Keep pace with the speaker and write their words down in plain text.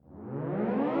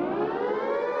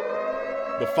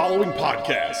The following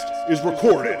podcast is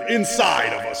recorded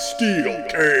inside of a steel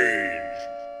cage.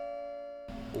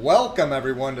 Welcome,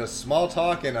 everyone, to Small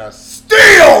Talk in a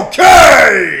Steel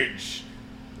Cage!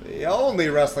 The only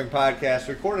wrestling podcast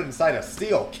recorded inside a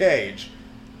steel cage.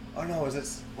 Oh no, is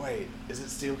it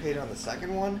steel cage on the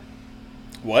second one?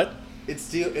 What?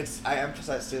 I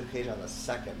emphasize steel cage on the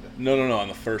second. No, on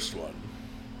the first one.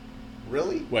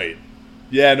 Really? Wait.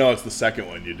 Yeah, no, it's the second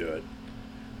one you do it.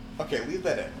 Okay, leave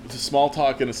that in. It's a small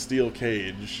talk in a steel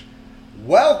cage.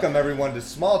 Welcome, everyone, to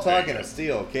Small Talk in a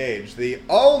Steel Cage, the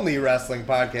only wrestling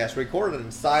podcast recorded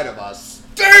inside of a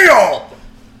steel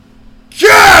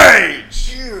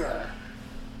cage!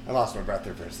 I lost my breath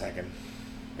there for a second.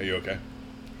 Are you okay?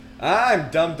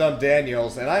 I'm Dum Dum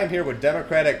Daniels, and I am here with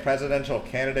Democratic presidential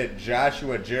candidate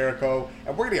Joshua Jericho,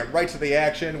 and we're going to get right to the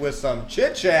action with some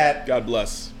chit-chat. God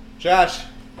bless. Josh,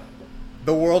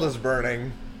 the world is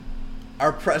burning.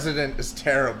 Our president is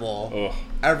terrible. Ugh.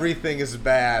 Everything is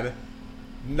bad.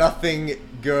 Nothing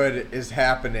good is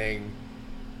happening.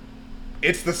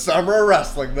 It's the summer of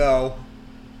wrestling, though.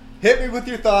 Hit me with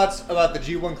your thoughts about the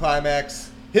G1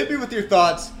 Climax. Hit me with your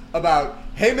thoughts about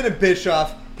Heyman and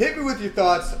Bischoff. Hit me with your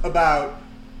thoughts about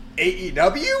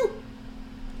AEW?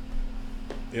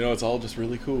 You know, it's all just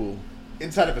really cool.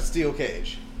 Inside of a steel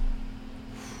cage.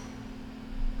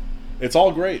 It's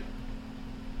all great.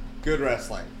 Good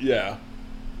wrestling. Yeah.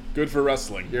 Good for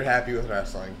wrestling. You're happy with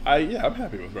wrestling. I'm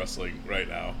happy with wrestling right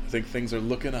now. I think things are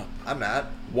looking up. I'm not.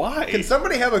 Why? Can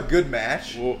somebody have a good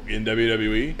match? Well, in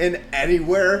WWE? In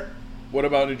anywhere? What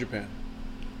about in Japan?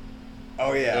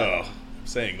 Oh, yeah. Ugh, I'm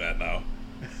saying that now.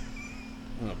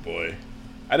 Oh, boy.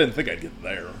 I didn't think I'd get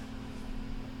there.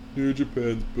 New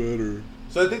Japan's better.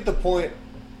 So I think the point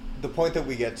that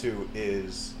we get to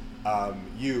is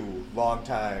you,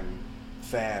 longtime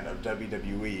fan of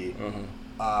WWE,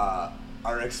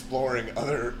 are exploring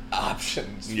other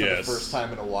options for the first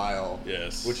time in a while.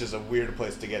 Yes. Which is a weird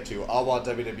place to get to. All while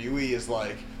WWE is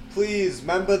like, please,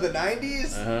 remember the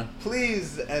 90s?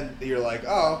 Please. And you're like,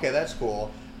 oh, okay, that's cool.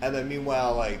 And then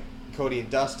meanwhile, like, Cody and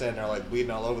Dustin are like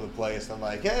bleeding all over the place. And I'm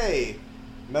like, hey,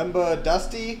 remember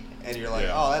Dusty? And you're like,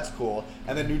 oh, that's cool.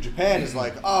 And then New Japan is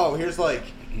like, oh, here's like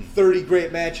 30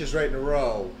 great matches right in a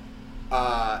row.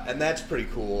 And that's pretty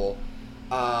cool.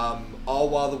 All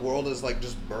while the world is like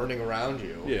just burning around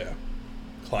you. Yeah.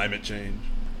 Climate change.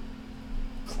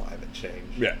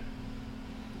 Yeah.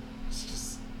 It's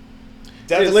just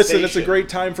Hey, listen, it's a great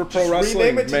time for pro just wrestling,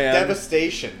 rename it to man.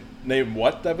 Devastation. Name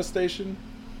what? Devastation?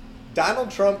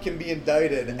 Donald Trump can be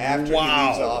indicted after he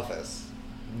leaves office.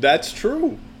 That's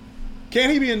true.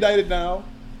 Can't he be indicted now?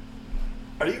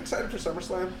 Are you excited for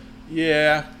SummerSlam?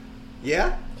 Yeah.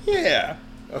 Yeah? Yeah.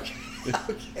 Okay.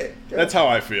 Okay. Good. That's how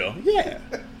I feel. Yeah.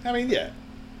 I mean, yeah.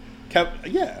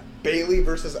 Yeah. Bayley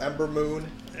versus Ember Moon.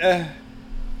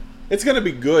 It's going to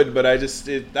be good, but I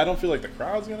don't feel like the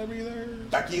crowd's going to be there.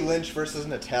 Becky Lynch versus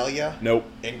Natalya. Nope.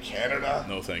 In Canada.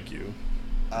 No, thank you.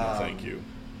 No, thank you.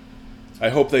 I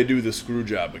hope they do the screw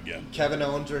job again. Kevin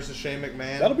Owens versus Shane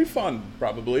McMahon. That'll be fun,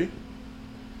 probably.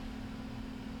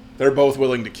 They're both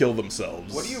willing to kill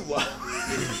themselves. What do you love?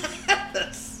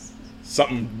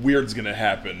 Something weird's going to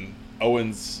happen.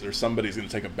 Owens or somebody's going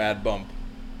to take a bad bump.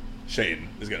 Shane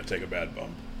is going to take a bad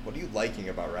bump. What are you liking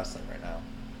about wrestling right now?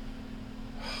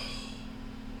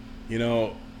 You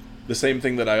know, the same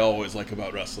thing that I always like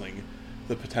about wrestling,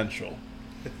 the potential.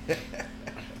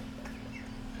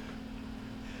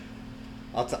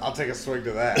 I'll take a swing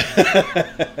to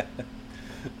that.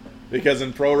 Because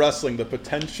in pro wrestling, the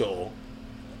potential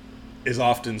is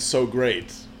often so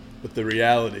great, but the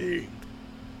reality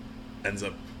ends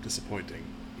up disappointing.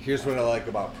 Here's what I like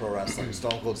about pro wrestling.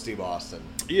 Stone Cold Steve Austin.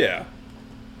 Yeah.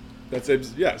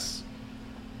 Yes.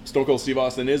 Stone Cold Steve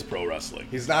Austin is pro wrestling.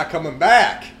 He's not coming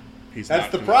back.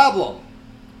 That's the problem.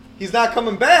 He's not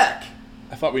coming back.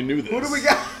 I thought we knew this. Who do we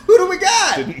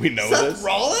got? Didn't we know Seth this?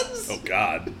 Rollins? Oh,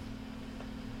 God.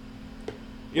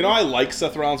 You know, I like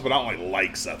Seth Rollins, but I don't really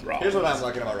like Seth Rollins. Here's what I'm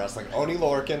liking about wrestling. Oney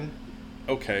Lorcan.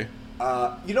 Okay.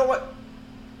 You know what?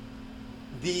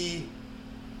 The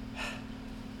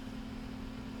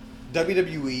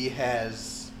WWE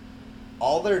has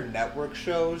all their network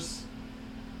shows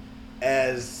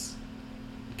as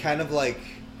kind of like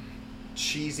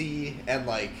cheesy and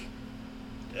like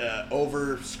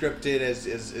over scripted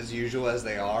as usual as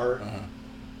they are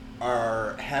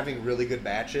having really good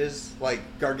matches. Like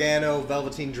Gargano,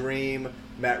 Velveteen Dream,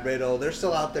 Matt Riddle, they're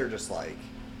still out there just like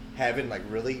having like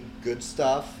really good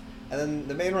stuff. And then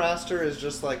the main roster is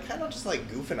just like kind of just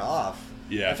like goofing off.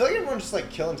 Yeah. I feel like everyone's just like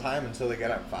killing time until they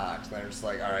get on Fox. And they're just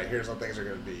like, all right, here's how things are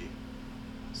going to be.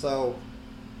 So,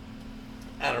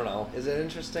 I don't know. Is it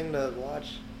interesting to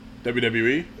watch?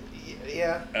 WWE.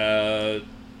 Yeah.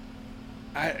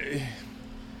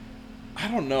 I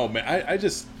don't know, man. I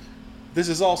just, this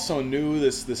is all so new.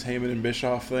 This Heyman and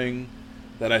Bischoff thing,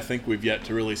 that I think we've yet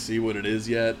to really see what it is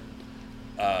yet.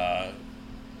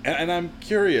 And I'm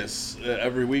curious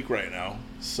every week right now.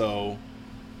 So,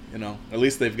 at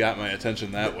least they've got my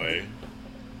attention that way.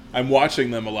 I'm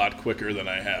watching them a lot quicker than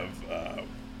I have.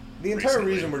 The entire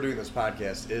recently. reason we're doing this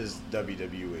podcast is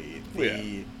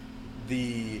WWE.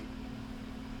 The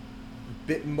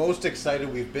bit most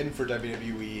excited we've been for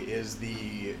WWE is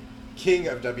the king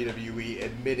of WWE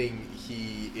admitting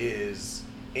he is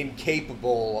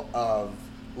incapable of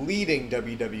leading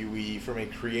WWE from a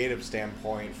creative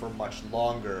standpoint for much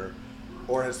longer,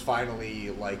 or has finally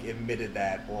admitted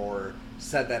that or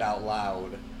said that out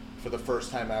loud for the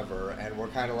first time ever, and we're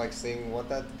kind of seeing what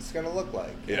that's going to look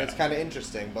like. Yeah. And it's kind of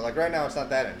interesting, but right now it's not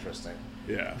that interesting.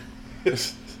 Yeah.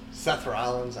 Seth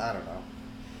Rollins, I don't know.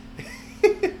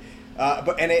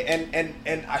 But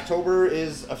October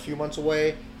is a few months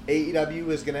away. AEW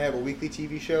is going to have a weekly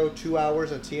TV show, 2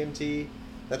 hours on TNT.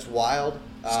 That's wild.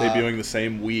 It's debuting the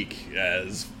same week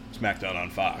as SmackDown on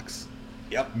Fox.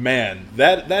 Yep. Man,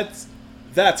 that's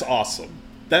awesome.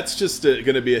 That's just going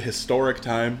to be a historic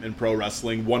time in pro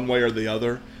wrestling, one way or the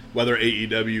other. Whether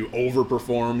AEW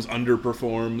overperforms,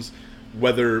 underperforms,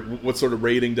 what sort of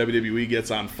rating WWE gets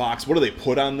on Fox. What do they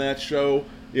put on that show?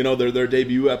 Their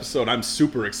debut episode. I'm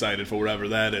super excited for whatever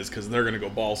that is, because they're going to go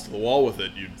balls to the wall with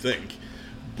it, you'd think.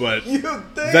 But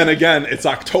then again, it's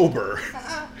October.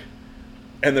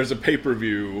 And there's a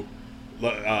pay-per-view.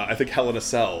 I think Hell in a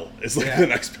Cell is the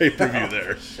next pay-per-view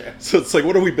there. Shit. So it's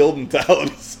what are we building to Hell in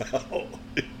a Cell?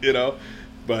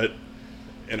 But,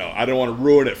 I don't want to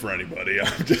ruin it for anybody.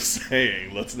 I'm just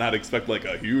saying, let's not expect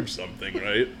a huge something,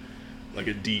 right? Like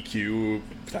a DQ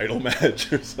title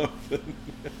match or something.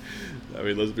 I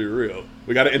mean, let's be real.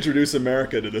 We got to introduce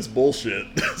America to this bullshit,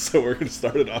 so we're going to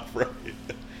start it off right.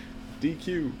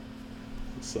 DQ.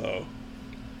 So...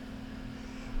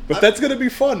 But that's going to be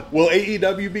fun. Will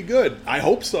AEW be good? I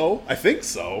hope so. I think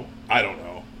so. I don't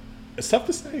know. It's tough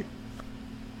to say.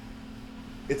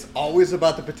 It's always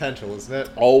about the potential, isn't it?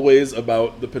 Always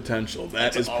about the potential.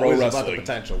 That is pro wrestling. About the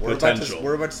potential.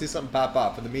 We're about to see something pop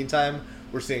off. In the meantime,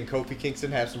 we're seeing Kofi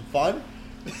Kingston have some fun.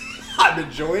 I'm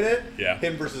enjoying it. Yeah.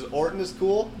 Him versus Orton is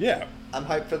cool. Yeah. I'm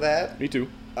hyped for that. Me too.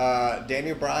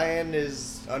 Daniel Bryan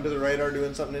is under the radar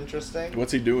doing something interesting.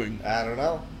 What's he doing? I don't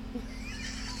know.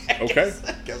 Okay.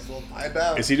 I guess we'll find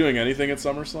out. Is he doing anything at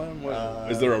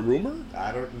SummerSlam? Is there a rumor?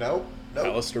 I don't know. Nope.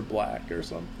 Aleister Black or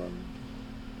something?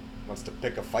 Wants to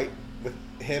pick a fight with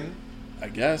him? I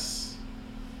guess.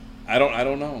 I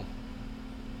don't know.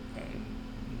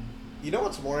 You know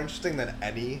what's more interesting than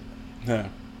any Yeah.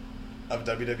 of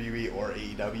WWE or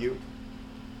AEW?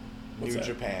 What's New that?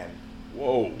 Japan.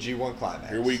 Whoa. G1 Climax.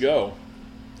 Here we go.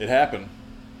 It happened.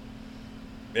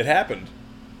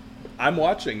 I'm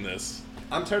watching this.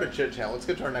 I'm tired of chit chat. Let's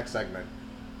get to our next segment.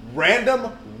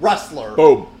 Random Wrestler.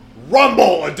 Boom.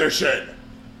 Rumble Edition.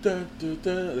 Dun, dun,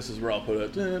 dun. This is where I'll put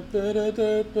it. Dun, dun, dun,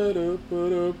 dun, dun,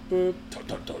 dun, dun,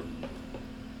 dun, dun.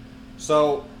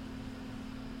 So,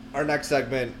 our next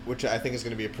segment, which I think is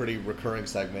going to be a pretty recurring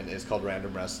segment, is called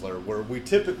Random Wrestler, where we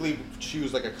typically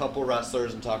choose a couple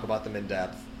wrestlers and talk about them in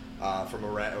depth from a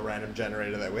random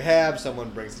generator that we have. Someone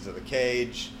brings it to the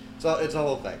cage. So it's a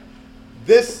whole thing.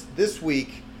 This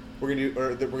week we're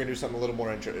gonna do something a little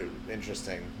more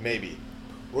interesting. Maybe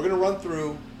we're gonna run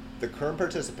through the current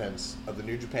participants of the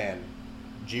New Japan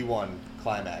G1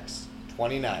 Climax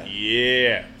 29.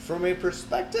 Yeah. From a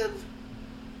perspective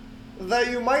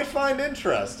that you might find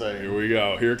interesting. Here we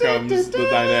go. Here comes the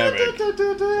dynamic.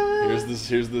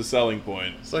 Here's the selling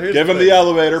point. So here's Give the him thing. the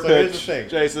elevator So pitch, here's the thing.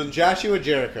 Jason. Joshua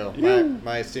Jericho, You.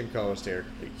 my esteemed co-host here.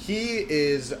 He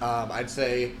is, I'd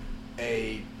say,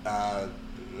 a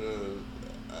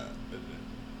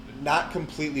not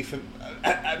completely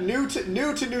new to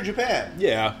New Japan.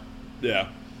 Yeah.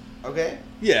 Okay.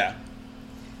 Yeah.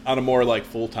 On a more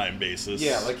full-time basis.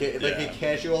 Yeah, like a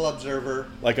casual observer.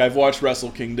 I've watched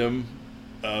Wrestle Kingdom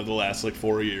the last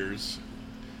 4 years,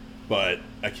 but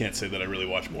I can't say that I really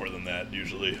watch more than that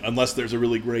usually, unless there's a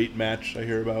really great match I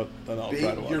hear about. Then I'll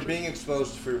try to watch You're it. being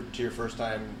exposed to your first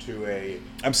time to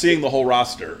I'm seeing the whole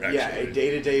roster. Actually. a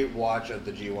day-to-day watch of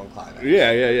the G1 Climax.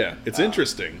 Yeah. It's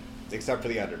interesting. Except for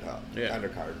the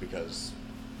undercard, because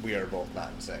we are both not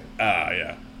insane.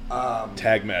 Yeah.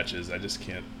 Tag matches, I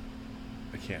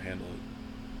can't handle it.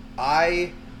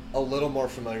 I, a little more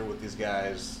familiar with these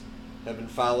guys, have been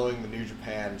following the New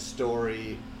Japan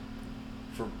story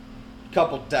for a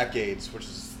couple decades, which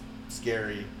is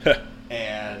scary,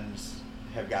 and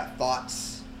have got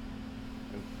thoughts,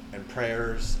 and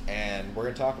prayers, and we're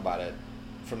gonna talk about it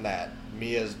from that.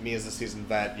 Me as the seasoned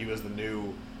vet, you as the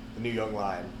new young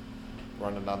lion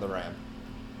running down the ramp.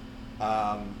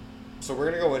 So we're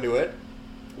gonna go into it.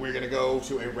 We're gonna go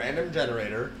to a random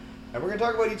generator, and we're gonna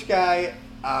talk about each guy.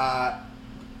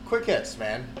 Quick hits,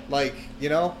 man. Like,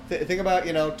 think about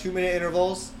 2-minute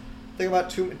intervals. Think about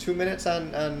two minutes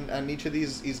on each of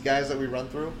these guys that we run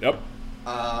through. Yep.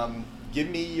 Give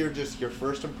me your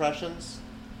first impressions.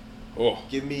 Oh.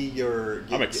 Give me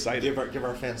I'm excited. Give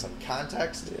our fans some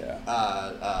context.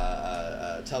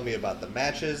 Yeah. Tell me about the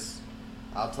matches.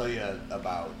 I'll tell you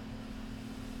about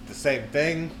the same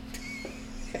thing.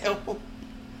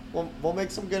 we'll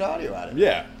make some good audio out of it.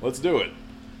 Yeah, let's do it.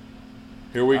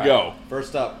 Here we go.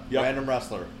 First up, Yep. random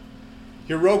wrestler.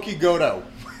 Hiroki Goto.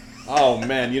 Oh,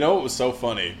 man. You know what was so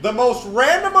funny? The most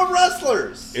random of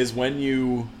wrestlers. Is when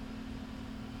you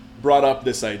brought up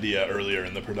this idea earlier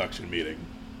in the production meeting.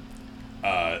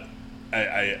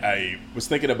 I was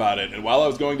thinking about it, and while I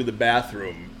was going to the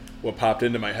bathroom, what popped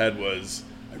into my head was,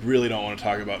 I really don't want to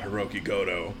talk about Hiroki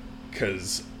Goto,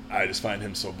 because I just find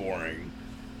him so boring.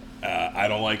 I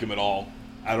don't like him at all.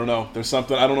 I don't know. There's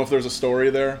something. I don't know if there's a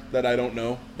story there that I don't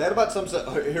know. That about sums up.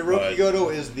 Hiroki Goto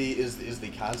is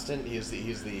the constant. He's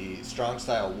the strong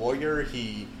style warrior.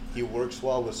 He works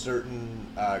well with certain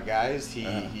guys. He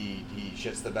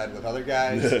shits the bed with other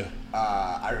guys.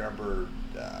 I remember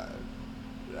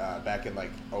back in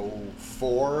like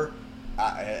 2004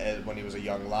 when he was a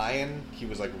young lion. He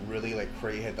was like really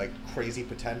had like crazy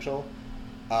potential.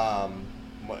 Go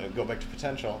back to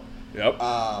potential. Yep.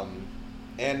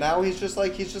 And now he's just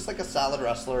like a solid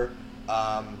wrestler.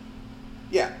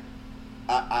 Yeah,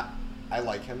 I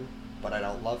like him, but I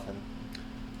don't love him.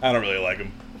 I don't really like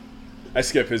him. I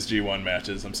skip his G1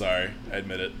 matches. I'm sorry, I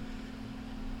admit it.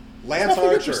 Lance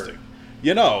Archer.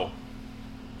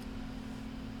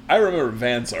 I remember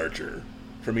Vance Archer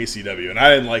from ECW, and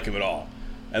I didn't like him at all.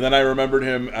 And then I remembered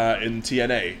him in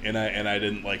TNA, and I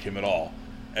didn't like him at all.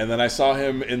 And then I saw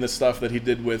him in the stuff that he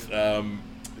did with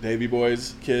Davey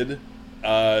Boy's kid.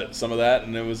 Some of that,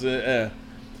 and it was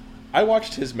I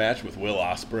watched his match with Will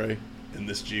Ospreay in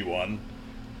this G1,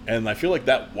 and I feel like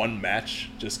that one match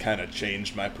just kind of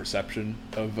changed my perception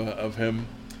of him.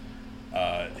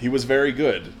 He was very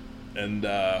good, and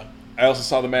I also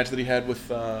saw the match that he had with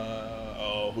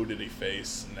who did he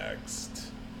face next?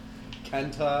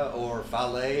 Kenta or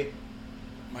Fale?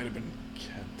 Might have been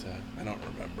Kenta. I don't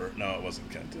remember. No, it wasn't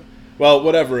Kenta. Well,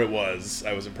 whatever it was,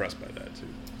 I was impressed by that too.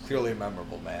 Clearly a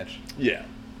memorable match. Yeah,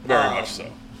 very much so.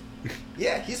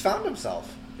 Yeah, he's found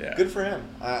himself. Yeah. Good for him.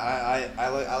 I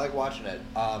like watching it.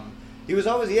 He was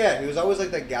always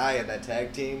like that guy in that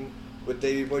tag team with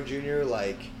Davey Boy Jr.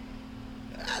 Like,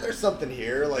 there's something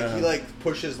here. Like he like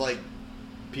pushes like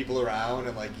people around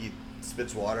and like he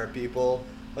spits water at people.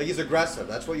 Like he's aggressive.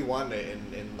 That's what you want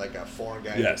in like a foreign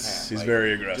guy. Yes, in Japan. he's like,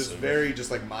 very aggressive. Just very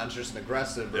like monstrous and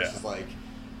aggressive versus like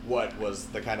what was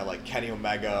the kind of like Kenny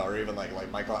Omega or even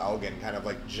like Michael Elgin kind of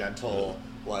like gentle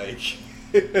like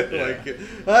like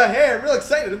hey, I'm real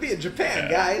excited to be in Japan,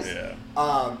 guys.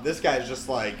 Yeah. This guy's just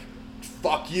like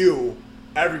fuck you,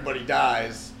 everybody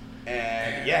dies,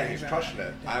 and he's crushing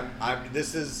it.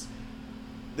 This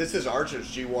is Archer's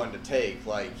G1 to take,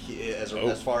 like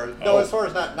as far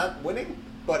as not winning,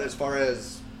 but as far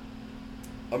as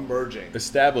emerging,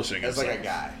 establishing as himself. like a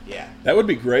guy. Yeah, that would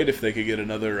be great if they could get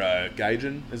another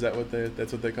gaijin. Is that what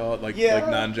that's what they call it? Like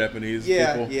non-Japanese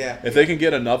people. Yeah. If they can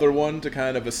get another one to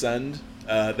kind of ascend,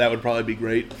 that would probably be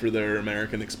great for their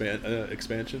American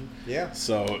expansion. Yeah.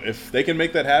 So if they can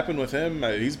make that happen with him,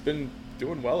 he's been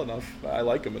doing well enough. I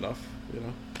like him enough.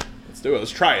 Let's do it.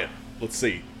 Let's try it. Let's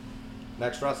see.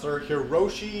 Next wrestler,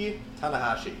 Hiroshi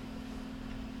Tanahashi.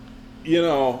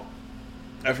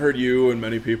 I've heard you and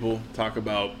many people talk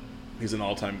about he's an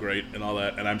all-time great and all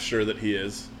that, and I'm sure that he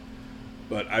is.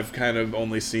 But I've kind of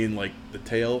only seen, like, the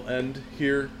tail end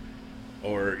here,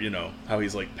 or, how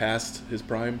he's, like, past his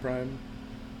prime,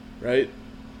 right?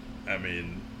 I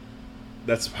mean,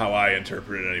 that's how I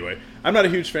interpret it anyway. I'm not a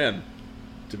huge fan,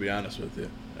 to be honest with you.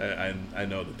 I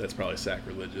know that that's probably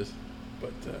sacrilegious,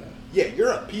 but... yeah,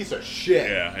 you're a piece of shit.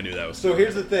 Yeah, I knew that was... So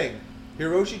here's the thing.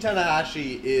 Hiroshi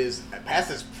Tanahashi is past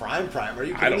his prime. Are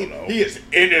you kidding me? I don't know. He is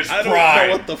in his prime. I don't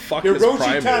know what the fuck his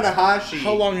prime Tanahashi. is.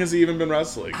 How long has he even been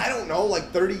wrestling? I don't know,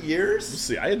 like 30 years? Let's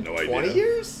see, I had no idea. 20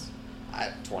 years?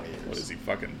 20 years. What is he,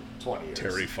 fucking 20 years.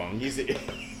 Terry Funk?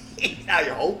 I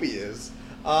hope he is.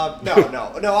 No,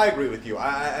 I agree with you.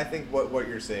 I think what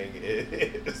you're saying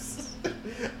is...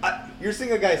 you're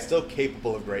seeing a guy still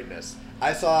capable of greatness.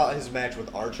 I saw his match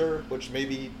with Archer, which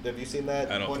maybe... Have you seen that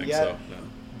I don't one think yet? so, no.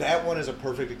 that one is a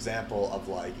perfect example of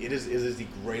like it is the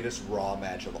greatest Raw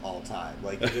match of all time.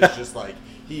 Like it is just like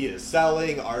he is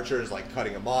selling, Archer is like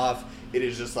cutting him off. It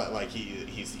is just like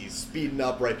he's speeding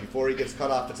up right before he gets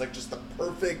cut off. It's like just the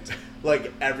perfect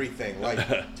like everything. Like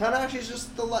Tanahashi's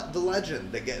just the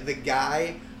legend, the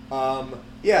guy.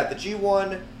 Yeah, the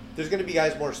G1. There's going to be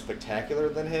guys more spectacular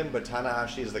than him, but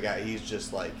Tanahashi is the guy. He's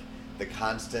just like the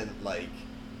constant like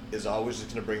is always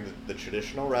just going to bring the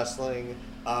traditional wrestling.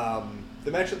 The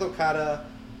match with Okada,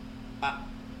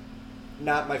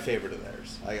 not my favorite of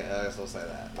theirs. I guess I'll say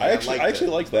that. Like, I actually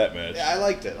liked that match. Yeah, I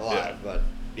liked it a lot, Yeah. but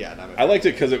yeah, not my favorite. I liked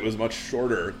it because it was much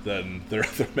shorter than their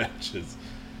other matches.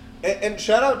 And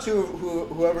shout out to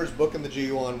whoever's booking the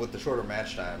G1 with the shorter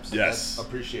match times. Yes. That's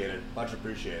appreciated, much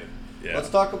appreciated. Yeah. Let's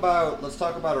talk about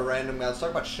a random guy. Let's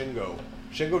talk about Shingo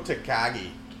Takagi,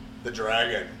 the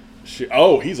Dragon.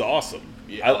 He's awesome.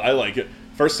 Yeah. I like it.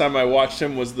 First time I watched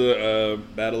him was the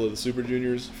Battle of the Super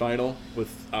Juniors final with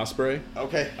Ospreay.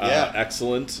 Okay, yeah.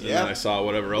 Excellent. And Yeah. then I saw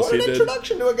whatever else What an he did.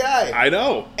 introduction to a guy. I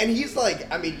know. And he's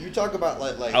like, I mean, you talk about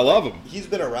like I love him. He's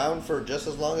been around for just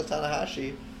as long as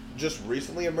Tanahashi. Just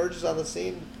recently emerges on the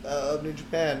scene of New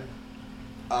Japan,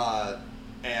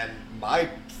 and I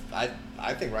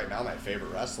think right now my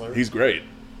favorite wrestler. He's great.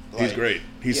 He's Like, great.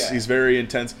 yeah. He's very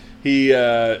intense. He's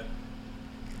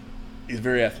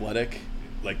very athletic,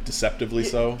 like deceptively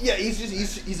so. Yeah,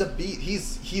 he's a beat.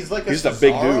 He's like a He's just Cesaro a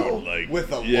big dude, like,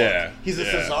 with a look. yeah, He's a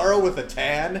yeah. Cesaro with a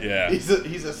tan. Yeah. He's a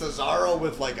Cesaro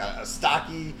with like a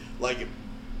stocky like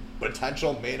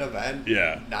potential main event.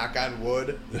 Yeah. Knock on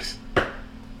wood.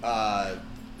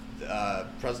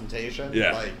 Presentation.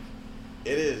 Yeah. Like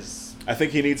it is. I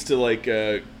think he needs to like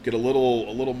get a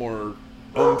little more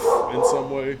oomph in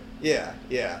some way. Yeah,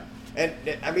 yeah. And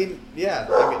I mean,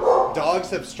 dogs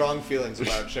have strong feelings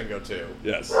about Shingo too.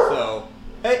 Yes. So,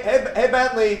 hey,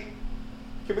 Bentley,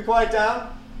 can we quiet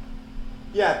down?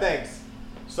 Yeah, thanks.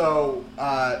 So,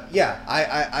 yeah,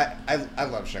 I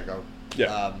love Shingo.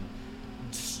 Yeah.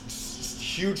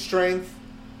 Huge strength,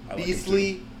 I like him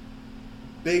beastly,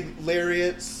 big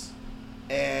lariats,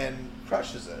 and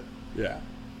crushes it. Yeah.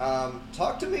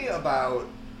 Talk to me about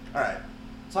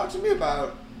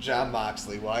Jon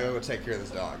Moxley while I go take care of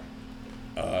this dog.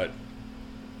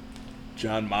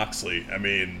 Jon Moxley. I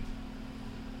mean,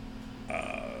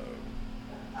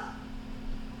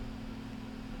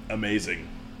 amazing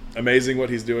what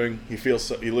he's doing.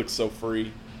 He looks so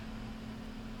free.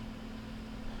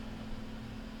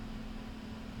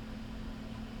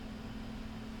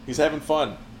 He's having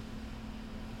fun,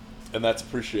 and that's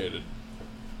appreciated.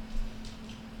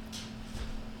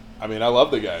 I mean, I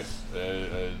love the guy.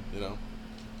 You know,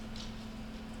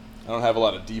 I don't have a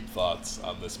lot of deep thoughts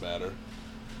on this matter.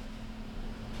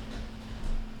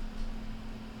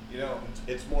 You know,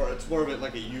 it's more of it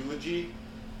like a eulogy.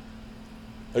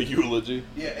 A eulogy?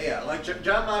 Yeah. Like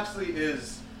Jon Moxley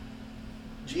is.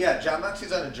 Yeah, Jon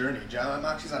Moxley's on a journey. Jon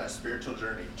Moxley's on a spiritual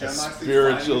journey. Jon Moxley's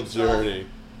Spiritual finding himself. journey.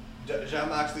 Jon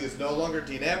Moxley is no longer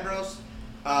Dean Ambrose.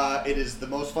 It is the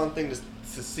most fun thing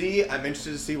to see. I'm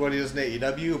interested to see what he does in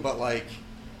AEW, but like,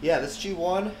 yeah, this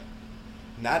G1,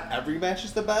 not every match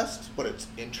is the best, but it's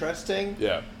interesting.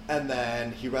 Yeah. And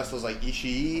then he wrestles like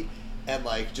Ishii, and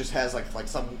like just has like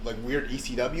some like weird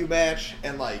ECW match,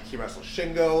 and like he wrestles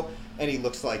Shingo, and he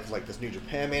looks like this New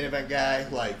Japan main event guy.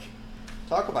 Like,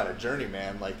 talk about a journey,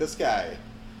 man. Like this guy,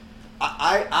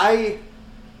 I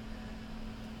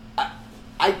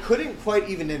couldn't quite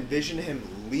even envision him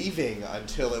leaving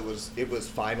until it was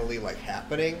finally like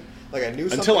happening. Like I knew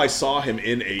something, Until I saw him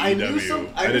in AEW, I knew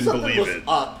I didn't something believe was it.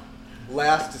 up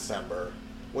last December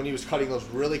when he was cutting those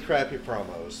really crappy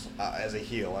promos as a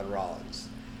heel on Rollins,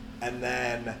 and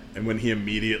then And when he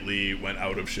immediately went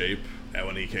out of shape, and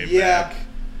when he came Yeah. back,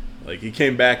 like he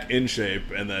came back in shape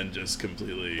and then just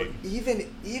completely. but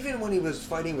even when he was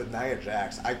fighting with Nia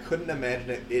Jax, I couldn't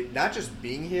imagine it not just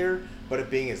being here, but it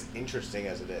being as interesting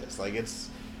as it is. Like it's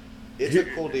a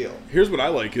cool deal. Here's what I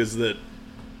like is that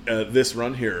this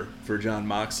run here for Jon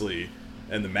Moxley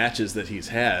and the matches that he's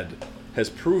had has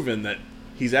proven that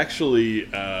he's actually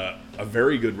a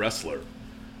very good wrestler.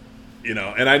 You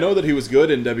know, and I know that he was good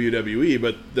in WWE,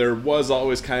 but there was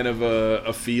always kind of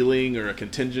a feeling or a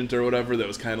contingent or whatever that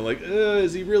was kind of like,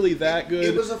 is he really that good?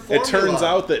 It was a It turns formula.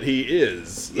 out that he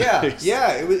is. Yeah,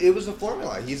 it was a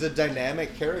formula. He's a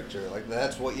dynamic character. Like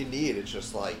that's what you need. It's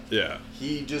just like Yeah.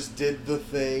 he just did the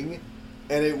thing,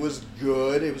 and it was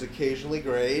good. It was occasionally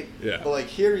great. Yeah. But like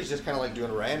here, he's just kind of like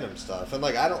doing random stuff. And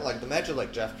like I don't like the match with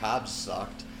like Jeff Cobb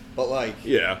sucked, but like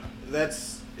Yeah.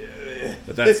 that's.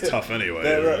 But that's tough anyway.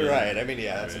 Right. I mean,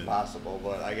 yeah, that's impossible.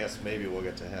 But I guess maybe we'll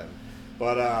get to him.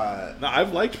 But No,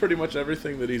 I've liked pretty much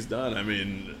everything that he's done. I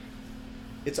mean,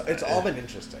 It's all been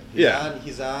interesting.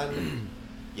 He's on.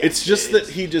 Yeah, it's just that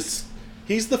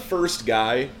he's the first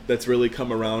guy that's really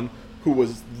come around who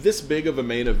was this big of a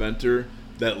main eventer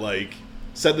that like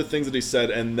said the things that he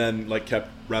said and then like kept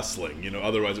wrestling.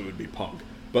 Otherwise it would be Punk.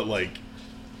 But like,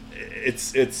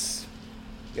 it's it's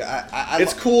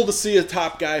cool to see a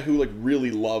top guy who like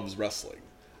really loves wrestling.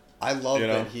 I love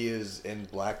that he is in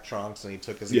black trunks and he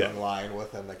took his young lion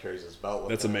with him that carries his belt with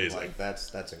him. That's amazing. Like,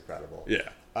 that's incredible. Yeah.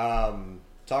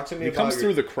 Talk to me about... He comes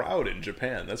through the crowd in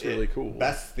Japan. That's really cool.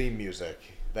 Best theme music.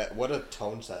 What a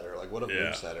tone setter. Like, what a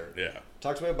mood setter. Yeah.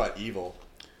 Talk to me about Evil.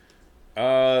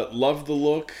 Love the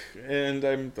look, and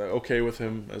I'm okay with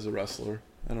him as a wrestler.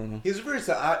 I don't know. He's very...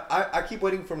 I keep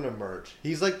waiting for him to emerge.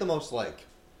 He's like the most, like...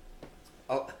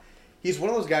 he's one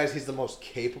of those guys, he's the most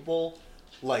capable,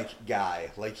 like,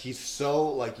 guy. Like, he's so,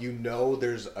 like,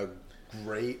 there's a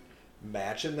great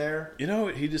match in there.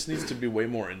 He just needs to be way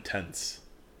more intense.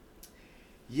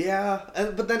 Yeah,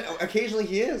 but then occasionally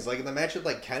he is. Like, in the match with,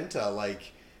 like, Kenta,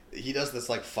 like, he does this,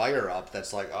 like, fire up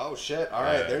that's like, oh, shit, all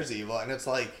right, there's Evil. And it's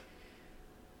like,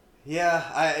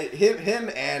 yeah,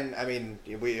 him and, I mean,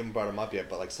 we haven't brought him up yet,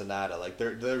 but, like, Sonata, like,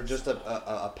 they're just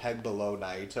a peg below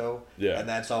Naito. Yeah. And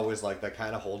that's always, like, that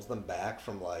kind of holds them back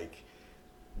from, like,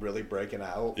 really breaking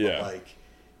out. Yeah. But, like,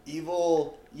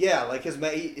 Evil, yeah, like,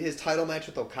 his title match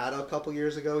with Okada a couple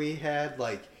years ago he had,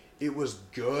 like, it was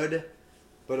good.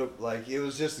 But it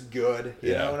was just good.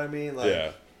 You know what I mean?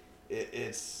 Like,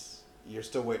 it's you're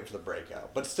still waiting for the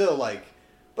breakout, but still,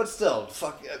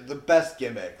 fuck the best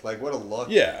gimmick. Like, what a look.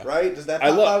 Yeah. Right? Does that? I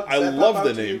love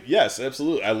the name. Yes,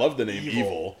 absolutely. I love the name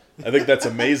Evil. I think that's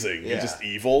amazing. Yeah. It's just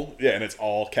Evil. Yeah, and it's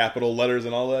all capital letters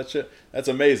and all that shit. That's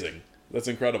amazing. That's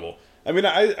incredible. I mean,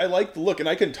 I like the look, and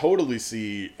I can totally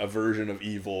see a version of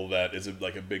Evil that is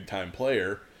like a big time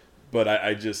player, but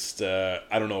I just I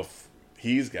don't know if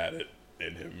he's got it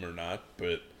in him or not,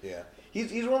 but yeah,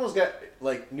 he's one of those guys.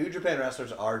 Like, New Japan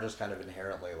wrestlers are just kind of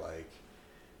inherently like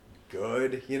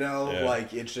good,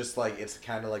 like it's just like it's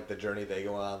kind of like the journey they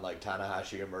go on. Like,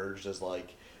 Tanahashi emerged as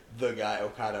like the guy,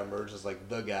 Okada emerged as like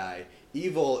the guy.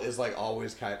 Evil is like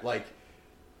always kind of like,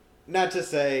 not to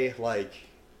say like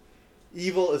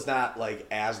Evil is not like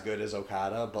as good as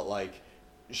Okada, but like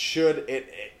should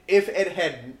it, if it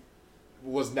had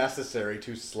was necessary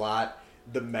to slot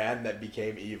the man that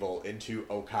became Evil into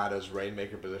Okada's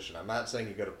Rainmaker position. I'm not saying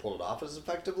he could have pulled it off as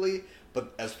effectively,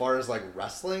 but as far as like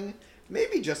wrestling,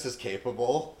 maybe just as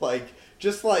capable. Like,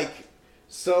 just like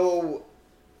so,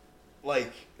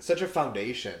 like such a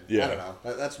foundation. Yeah. I don't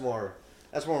know. That's more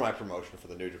my promotion for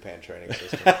the New Japan training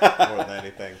system more than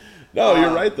anything. No,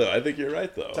 you're right though. I think you're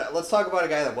right though. Let's talk about a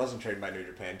guy that wasn't trained by New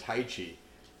Japan, Taichi.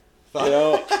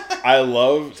 I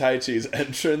love Taichi's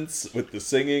entrance with the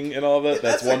singing and all that.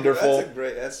 That's wonderful.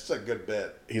 That's a good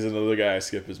bit. He's another guy I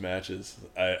skip his matches.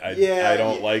 I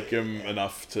don't like him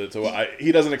enough to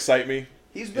he doesn't excite me.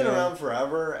 He's been around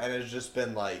forever and has just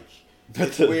been like,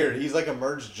 it's weird. He's like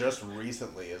emerged just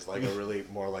recently as like a really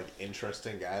more like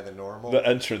interesting guy than normal. The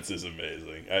entrance is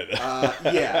amazing.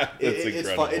 It's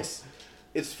fun.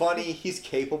 It's funny. He's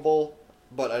capable,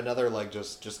 but another like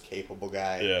just capable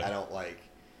guy. Yeah. I don't like.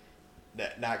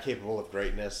 Not capable of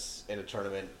greatness in a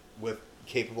tournament with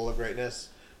capable of greatness,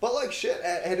 but like shit,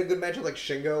 had a good match with like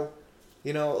Shingo,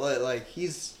 like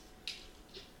he's,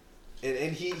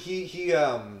 and he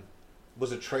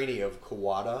was a trainee of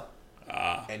Kawada,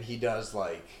 and he does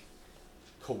like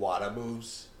Kawada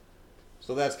moves,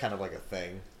 so that's kind of like a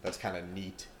thing. That's kind of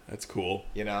neat. That's cool.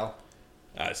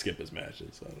 I skip his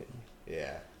matches. I don't know.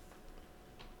 Yeah,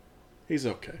 he's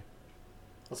okay.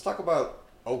 Let's talk about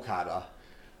Okada.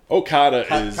 Okada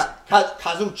is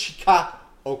Kazuchika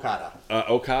Okada.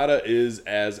 Okada is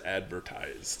as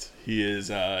advertised. He is.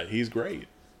 He's great.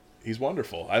 He's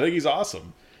wonderful. I think he's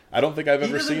awesome. I don't think I've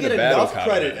ever seen a bad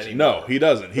Okada match. No, he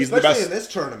doesn't. He's the best in this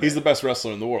tournament. He's the best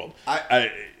wrestler in the world.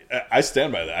 I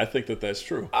stand by that. I think that's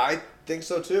true. I think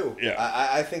so too. Yeah.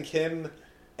 I think him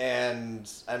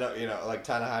and I know like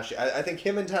Tanahashi. I think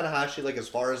him and Tanahashi, like, as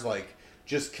far as like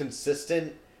just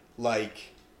consistent like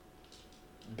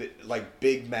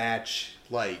big match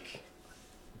like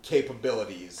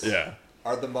capabilities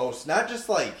are the most, not just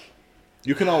like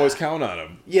you can always count on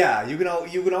him. Yeah, you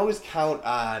can always count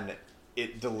on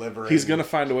it delivering. He's gonna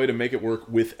find a way to make it work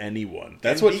with anyone.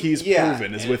 That's what he's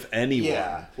proven is with anyone.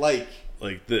 Yeah, like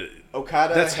the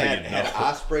Okada had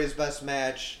Ospreay's best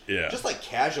match. Yeah, just like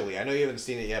casually. I know you haven't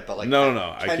seen it yet, but like no,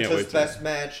 I can't wait. Kenta's best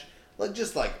match, like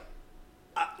just like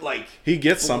he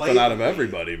gets something out of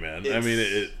everybody, man. I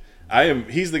mean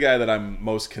he's the guy that I'm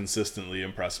most consistently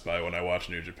impressed by when I watch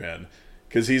New Japan,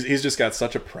 because he's just got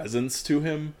such a presence to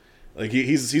him. Like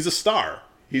he's a star.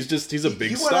 He's a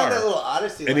big he star. went on that little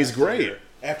odyssey, and he's great year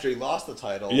after he lost the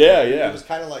title. Yeah.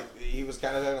 He was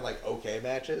kind of having like okay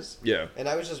matches. Yeah. And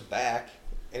now he's just back,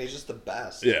 and he's just the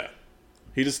best. Yeah.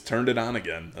 He just turned it on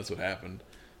again. That's what happened.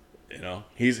 You know,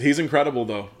 he's incredible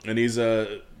though, and he's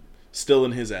still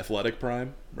in his athletic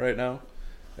prime right now.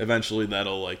 Eventually,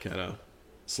 that'll like kind of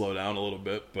slow down a little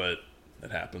bit, but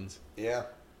it happens. Yeah.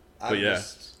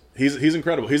 He's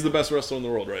incredible. He's the best wrestler in the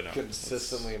world right now.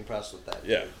 Consistently impressed with that.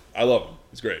 Yeah, I love him.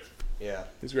 He's great. Yeah,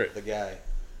 he's great. The guy.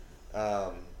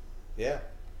 Yeah.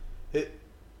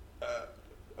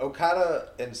 Okada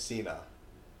and Cena.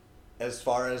 As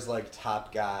far as like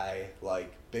top guy,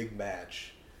 like big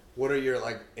match, what are your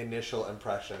like initial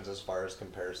impressions as far as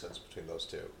comparisons between those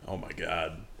two? Oh my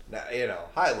god. Now, you know,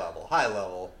 high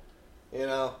level. You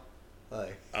know,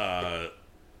 like.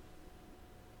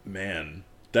 Man,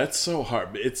 that's so hard.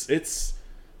 It's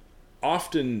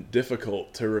often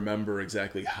difficult to remember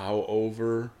exactly how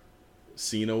over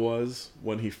Cena was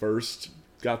when he first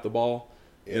got the ball.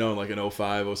 You know, like in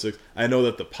 05, 06. I know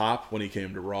that the pop when he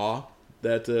came to Raw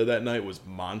that night was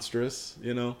monstrous.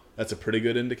 You know, that's a pretty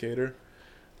good indicator.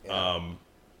 Yeah.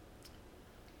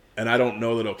 And I don't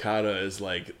know that Okada is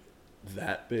like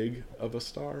that big of a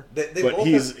star, but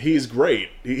he's great.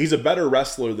 He's a better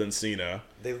wrestler than Cena.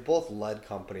 They've both led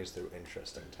companies through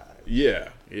interesting times. Yeah.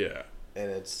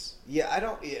 And it's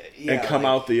and come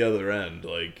out the other end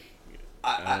like.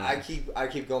 I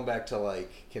keep going back to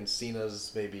like, can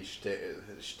Cena's maybe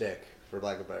shtick, for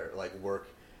lack of a better, like work,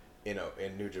 you know,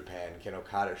 in New Japan? Can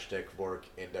Okada shtick work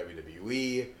in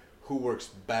WWE? Who works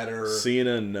better?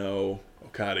 Cena, no.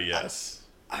 Okada, yes.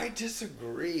 I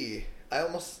disagree. I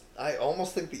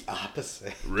almost think the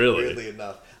opposite. Really? Weirdly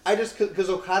enough, because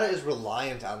Okada is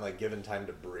reliant on like given time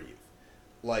to breathe.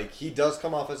 Like he does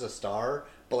come off as a star,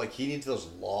 but like he needs those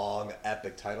long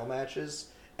epic title matches.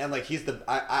 And like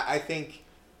I think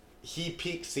he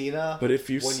peaked Cena. But if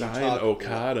you sign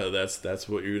Okada, that's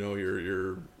what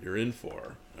you're in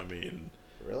for. I mean,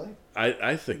 really?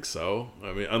 I think so.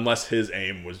 I mean, unless his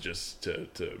aim was just to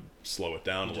slow it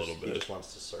down a little bit. He just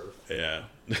wants to surf. Yeah.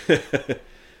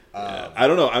 Yeah. I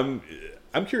don't know.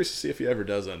 I'm curious to see if he ever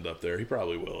does end up there. He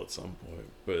probably will at some point.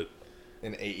 But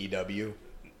in AEW,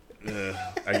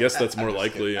 I guess that's more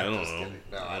likely. I don't know.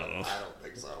 No, I don't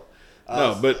think so.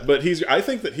 No, but I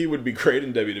think that he would be great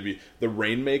in WWE. The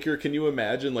Rainmaker, can you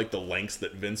imagine like the lengths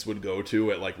that Vince would go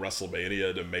to at like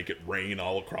WrestleMania to make it rain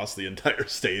all across the entire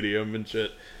stadium and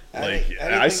shit? Like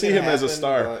I see him as a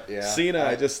star. Yeah, Cena,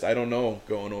 I don't know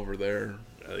going over there.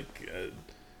 Like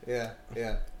yeah.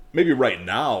 Maybe right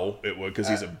now it would because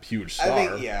he's a huge star. I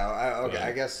think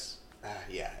I guess.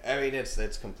 Yeah, I mean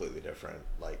it's completely different,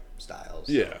 like styles.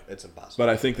 So yeah, it's impossible. But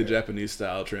I think the Japanese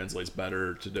style translates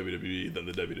better to WWE than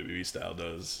the WWE style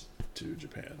does to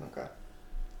Japan. Okay.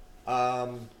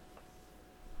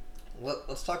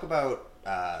 Let's talk about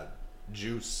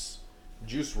Juice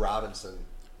Robinson.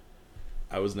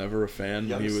 I was never a fan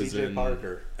when he was in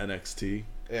Parker. NXT.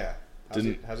 Yeah. How's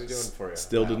he doing for you?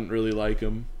 Still didn't really like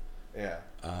him. Yeah.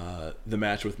 The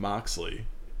match with Moxley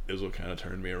is what kind of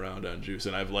turned me around on Juice,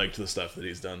 and I've liked the stuff that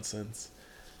he's done since.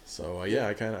 So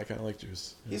I kind of like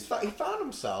Juice. He found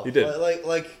himself. He did.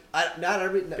 Not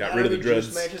every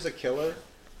Juice match is a killer,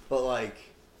 but like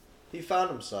he found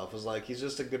himself. It's like he's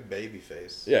just a good baby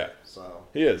face. Yeah. So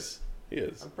he is.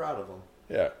 I'm proud of him.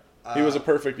 Yeah. He was a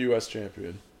perfect U.S.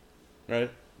 champion, right?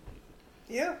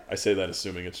 Yeah. I say that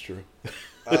assuming it's true.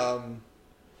 I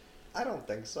don't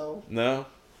think so. No,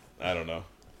 I don't know.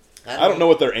 I don't know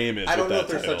what their aim is. I don't know if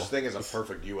there's such thing as a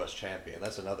perfect U.S. champion.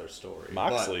 That's another story.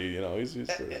 Moxley, he's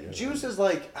pretty, Juice is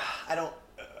like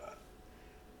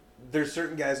there's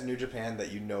certain guys in New Japan that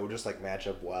just like match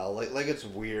up well. Like it's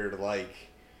weird. Like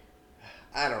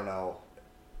I don't know.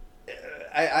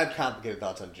 I have complicated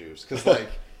thoughts on Juice because like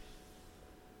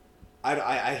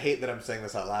I hate that I'm saying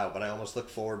this out loud, but I almost look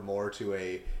forward more to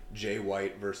a Jay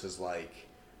White versus like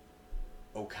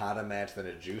Okada match than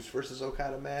a Juice versus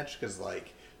Okada match because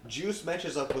like. Juice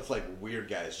matches up with like weird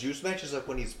guys. Juice matches up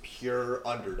when he's pure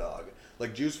underdog.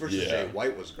 Like Juice versus Jay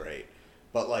White was great,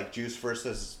 but like Juice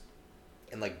versus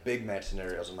in like big match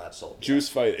scenarios, I'm not sold. Juice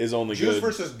fight is only Juice good.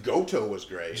 versus Goto was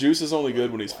great. Juice is only good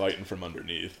when he's fighting from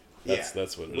underneath.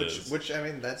 That's what it is. Which I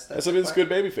mean that's it's a good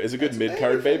baby face. It's a good mid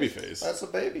card baby face. That's a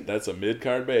baby. That's a mid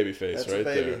card baby face right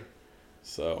there.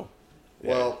 So,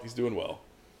 well, he's doing well.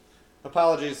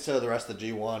 Apologies to the rest of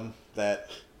the G1 that.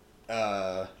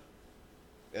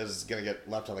 Is gonna get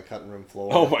left on the cutting room floor.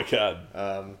 Oh my god!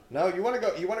 No, you want to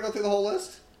go? You want to go through the whole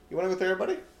list? You want to go through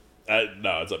everybody?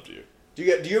 No, it's up to you. Do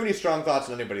you have any strong thoughts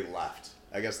on anybody left?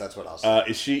 I guess that's what I'll say.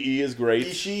 Ishii is great.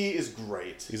 Ishii is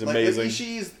great. He's amazing.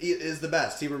 Ishii is the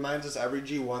best. He reminds us every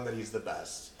G1 that he's the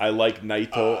best. I like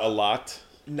Naito a lot.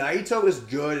 Naito is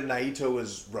good, and Naito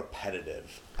is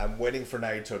repetitive. I'm waiting for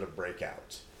Naito to break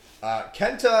out.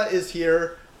 Kenta is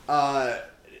here,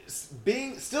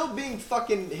 still being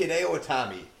fucking Hideo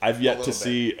Itami. I've yet to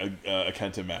see a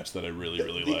Kenta match that I really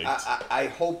liked. I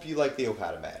hope you like the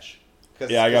Okada match.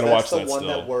 Yeah, I gotta watch that That's the one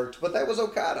still. that worked, but that was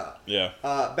Okada. Yeah.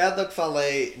 Bad Luck Fale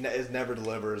is never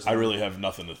delivers. I really have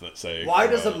nothing to say. Why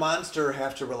does a monster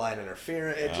have to rely on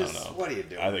interference? I don't know. What are you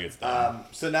doing? I think it's dumb.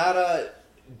 Sonata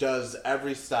does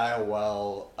every style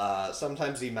well.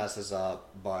 Sometimes he messes up,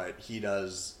 but he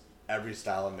does every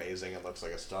style amazing and looks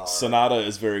like a star. Sonata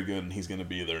is very good, and he's going to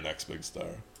be their next big star.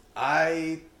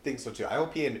 I think so too. I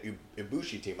hope he and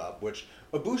Ibushi team up, which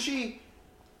Ibushi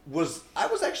was...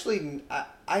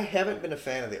 I haven't been a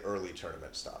fan of the early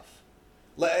tournament stuff.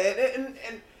 And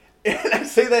I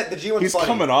say that the G1's He's funny.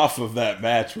 coming off of that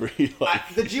match where he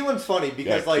the G1's funny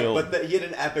because killed. he had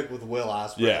an epic with Will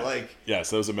Ospreay. Yeah. Yes,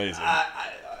 that was amazing.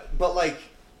 But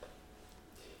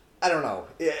I don't know.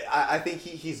 I think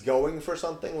he's going for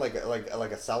something like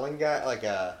a selling guy,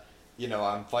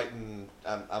 I'm fighting.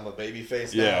 I'm a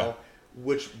babyface now,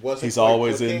 which wasn't. He's quite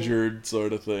always clicking. injured,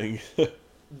 sort of thing.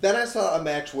 Then I saw a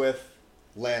match with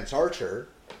Lance Archer,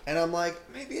 and I'm like,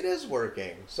 maybe it is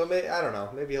working. So maybe I don't know.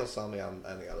 Maybe he'll sell me on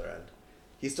the other end.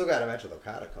 He's still got a match with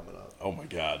Okada coming up. Oh my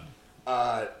god!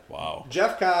 Wow.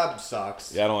 Jeff Cobb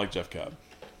sucks. Yeah, I don't like Jeff Cobb.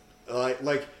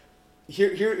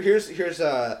 Here's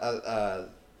a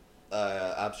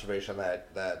observation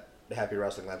that Happy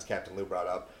Wrestling Lens Captain Lou brought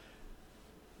up.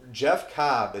 Jeff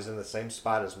Cobb is in the same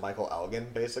spot as Michael Elgin,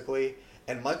 basically,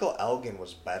 and Michael Elgin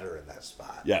was better in that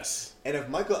spot. Yes. And if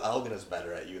Michael Elgin is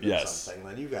better at you than something,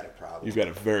 then you've got a problem. You've got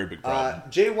a very big problem.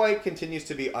 Jay White continues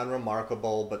to be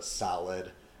unremarkable but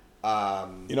solid.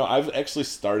 I've actually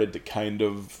started to kind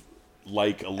of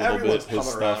like a little everyone's bit his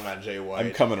coming stuff. around on Jay White.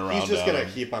 I'm coming around. He's just on gonna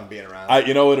him. keep on being around.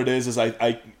 You know what it is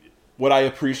what I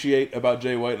appreciate about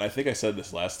Jay White, and I think I said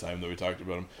this last time that we talked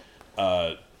about him.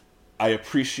 I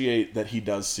appreciate that he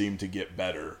does seem to get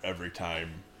better every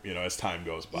time, as time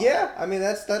goes by. Yeah, I mean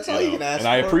that's all you can ask and for.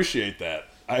 I appreciate that.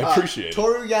 I appreciate it.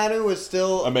 Toru Yano is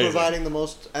still Amazing. providing the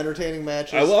most entertaining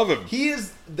matches. I love him. He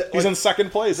is. He's in second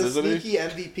place, the isn't he? sneaky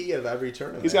MVP of every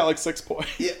tournament. He's got 6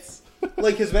 points. Yes.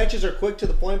 His matches are quick to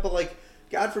the point, but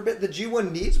God forbid the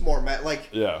G1 needs more everything.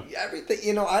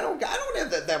 I don't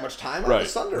have that much time on the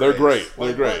Thunder. They're great.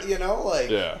 They're great.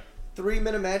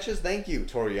 3-minute matches. Thank you,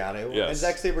 Toru Yano. Yes. And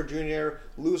Zack Sabre Jr.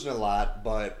 losing a lot,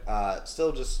 but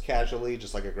still just casually,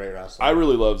 just like a great wrestler. I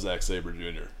really love Zack Sabre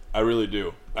Jr. I really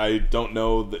do. I don't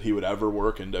know that he would ever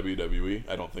work in WWE.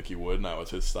 I don't think he would, not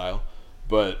with his style.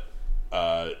 But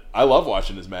I love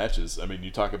watching his matches. I mean,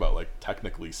 you talk about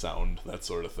technically sound, that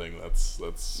sort of thing. That's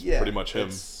pretty much him.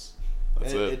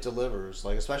 That's it. It delivers,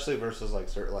 especially versus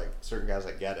certain guys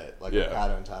that get it,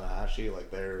 Okada and Tanahashi.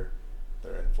 They're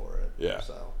in for it. Yeah.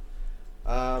 So.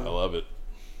 I love it.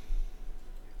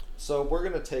 So we're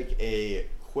gonna take a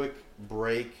quick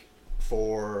break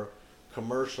for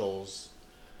commercials.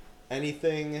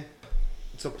 Anything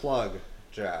to plug,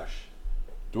 Josh?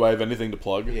 Do I have anything to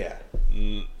plug? Yeah.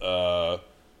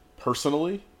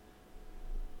 Personally?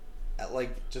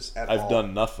 I've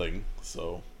done nothing,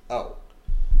 so. Oh.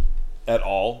 At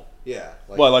all? Yeah.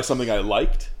 Something I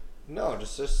liked? No,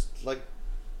 just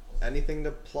anything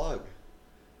to plug.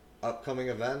 Upcoming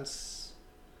events,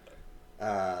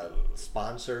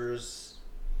 sponsors,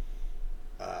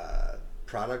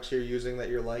 products you're using that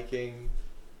you're liking.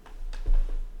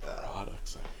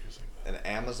 Products I'm using. An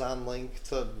Amazon link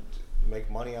to make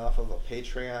money off of, a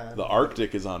Patreon. The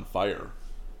Arctic is on fire.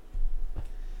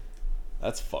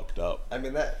 That's fucked up. I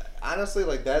mean, that honestly,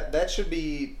 that should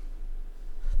be.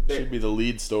 Should be the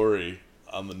lead story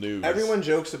on the news. Everyone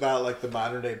jokes about the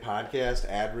modern day podcast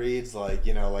ad reads,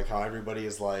 how everybody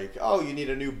is oh, you need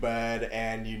a new bed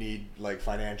and you need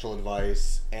financial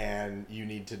advice and you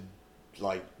need to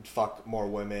fuck more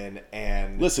women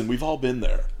and listen, we've all been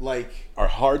there. Our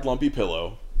hard lumpy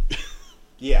pillow.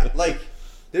 Yeah,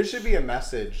 there should be a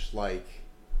message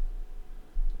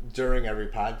during every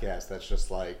podcast that's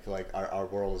just our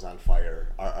world is on fire.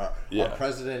 Our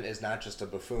president is not just a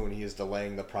buffoon; he is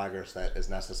delaying the progress that is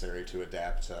necessary to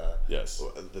adapt to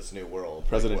this new world. The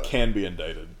president can be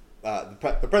indicted.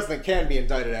 The president can be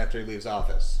indicted after he leaves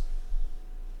office.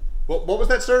 What was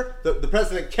that, sir? The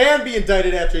president can be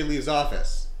indicted after he leaves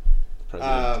office. The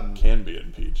president can be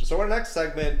impeached. So our next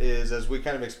segment is, as we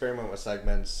kind of experiment with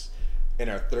segments, in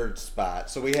our third spot.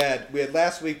 So we had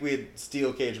last week we had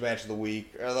Steel Cage Match of the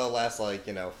Week, or the last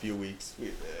few weeks.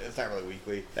 It's not really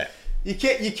weekly. You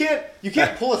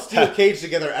can't pull a steel cage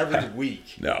together every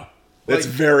week. No. That's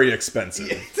Like- very expensive.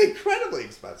 It's incredibly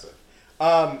expensive.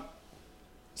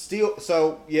 Steel.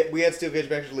 So yeah, we had steel cage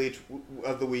match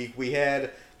of the week. We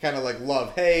had kind of like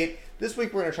love hate. This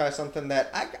week we're gonna try something that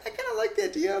I kind of like the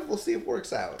idea of. We'll see if it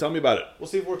works out. Tell me about it. We'll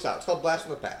see if it works out. It's called Blast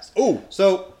from the Past. Oh,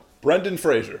 So Brendan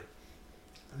Fraser.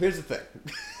 here's the thing.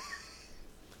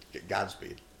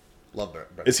 Godspeed. Love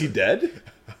Brendan. Is he dead?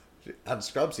 On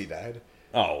Scrubs? He died.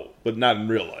 Oh, but not in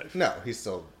real life. No, he's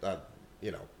still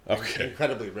Okay.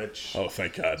 incredibly rich, Oh,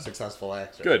 thank God. successful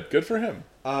actor. Good for him.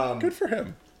 Good for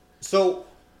him. So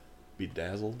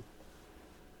Bedazzled.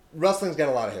 wrestling's got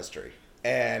a lot of history,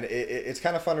 and it's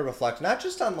kind of fun to reflect, not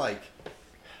just on like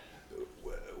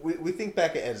we think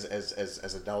back as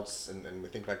adults, and we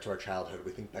think back to our childhood,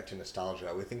 we think back to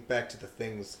nostalgia, we think back to the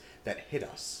things that hit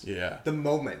us, Yeah. the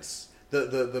moments,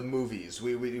 the movies.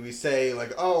 We say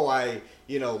like, oh, I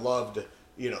loved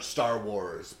Star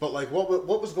Wars, but like what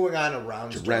was going on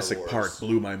around Jurassic Star Wars? Park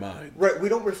blew my mind. Right, we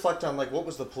don't reflect on like what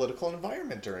was the political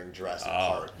environment during Jurassic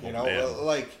Park. man.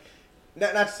 Like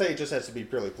not to say it just has to be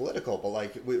purely political, but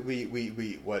like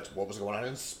we what was going on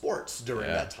in sports during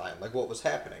Yeah. that time, like what was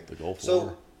happening. The Gulf so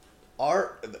War.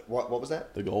 our what was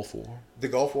that? The Gulf War. The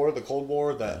Gulf War, the Cold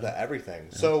War, the everything.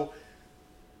 Yeah. So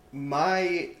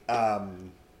my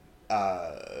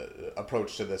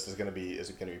approach to this is going to be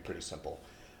pretty simple.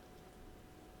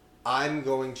 I'm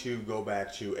going to go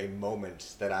back to a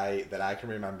moment that I can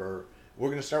remember. We're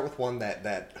going to start with one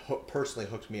that personally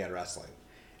hooked me on wrestling,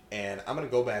 and I'm going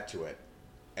to go back to it,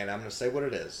 and I'm going to say what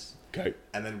it is. Okay.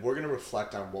 And then we're going to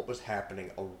reflect on what was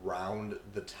happening around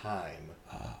the time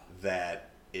that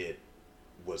it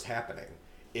was happening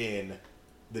in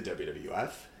the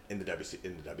WWF, in the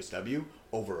WCW,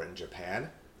 over in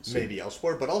Japan, maybe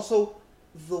elsewhere, but also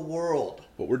the world.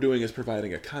 What we're doing is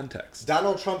providing a context.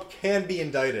 Donald Trump can be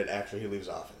indicted after he leaves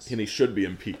office. And he should be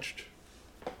impeached.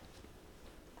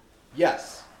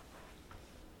 Yes.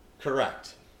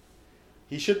 Correct.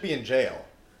 He should be in jail.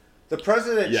 The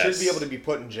president Yes. should be able to be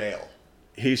put in jail.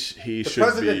 He The should be.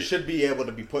 president should be able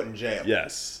to be put in jail.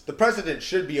 Yes. The president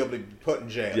should be able to be put in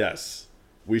jail. Yes.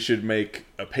 We should make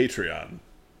a Patreon.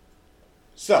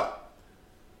 So,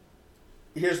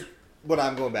 here's what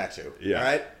I'm going back to. Yeah. All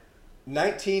right?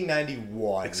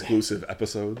 1991. Exclusive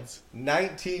episodes.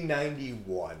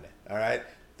 1991. All right?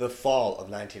 The fall of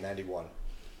 1991.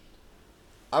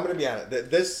 I'm going to be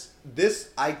honest. This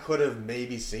I could have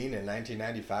maybe seen in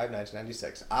 1995,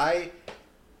 1996. I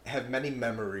have many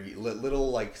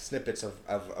little like snippets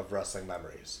of wrestling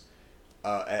memories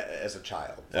as a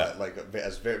child. Yeah. Like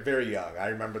as very, very young. I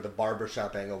remember the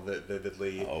barbershop angle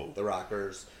vividly, the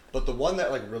Rockers. But the one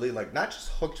that like really like not just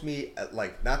hooked me at,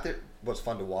 like not that was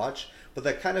fun to watch, but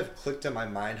that kind of clicked in my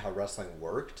mind how wrestling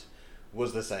worked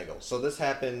was this angle. So this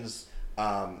happens.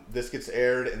 This gets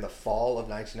aired in the fall of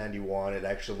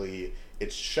 1991.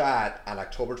 It's shot on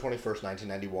October 21st,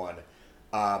 1991.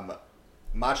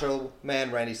 Macho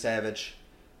Man Randy Savage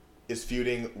is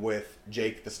feuding with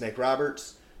Jake the Snake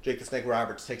Roberts. Jake the Snake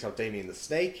Roberts takes out Damien the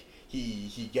Snake.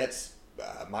 He gets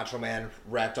Macho Man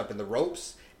wrapped up in the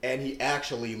ropes, and he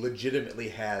actually legitimately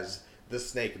has the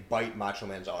snake bite Macho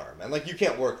Man's arm. And like you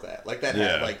can't work that. Like that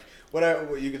had like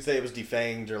whatever you could say it was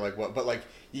defanged or like what, but like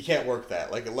you can't work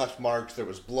that. Like it left marks, there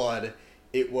was blood.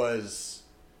 It was,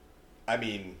 I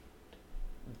mean,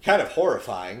 kind of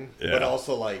horrifying, but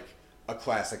also like a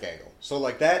classic angle. So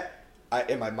like that,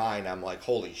 in my mind, I'm like,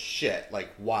 holy shit! Like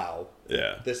wow,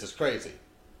 this is crazy.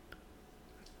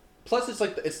 Plus, it's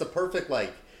like it's the perfect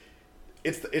like,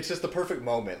 it's just the perfect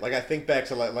moment. Like I think back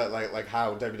to like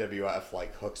how WWF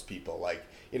like hooks people. Like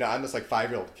I'm this like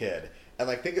 5-year-old kid, and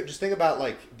like think about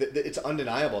like it's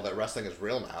undeniable that wrestling is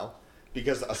real now.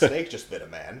 Because a snake just bit a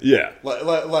man. Yeah.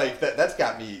 Like that's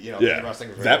got me, in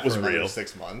wrestling that was for real.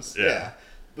 6 months. Yeah.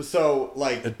 So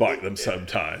like it bought them some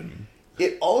time.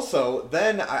 It also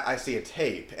then I see a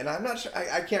tape, and I'm not sure.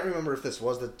 I can't remember if this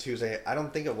was the Tuesday. I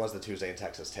don't think it was the Tuesday in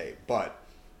Texas tape, but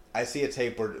I see a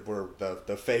tape where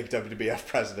the fake WWF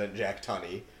president Jack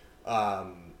Tunney,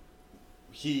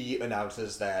 he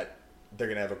announces that they're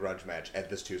gonna have a grudge match at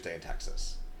this Tuesday in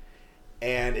Texas,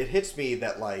 and it hits me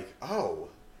that like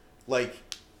like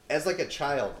as like a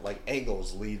child, like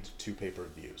angles lead to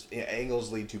pay-per-views.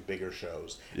 Angles lead to bigger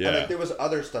shows. Yeah. And like there was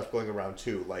other stuff going around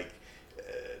too. Like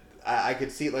I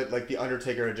could see like the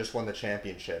Undertaker had just won the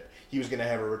championship. He was gonna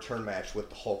have a return match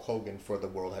with Hulk Hogan for the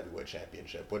World Heavyweight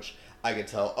Championship, which I could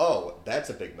tell. Oh, that's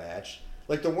a big match.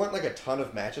 Like there weren't like a ton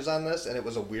of matches on this, and it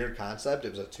was a weird concept.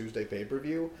 It was a Tuesday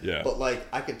pay-per-view. Yeah. But like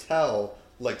I could tell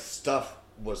like stuff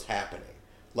was happening.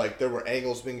 Like, there were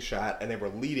angles being shot, and they were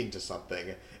leading to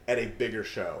something at a bigger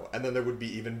show. And then there would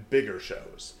be even bigger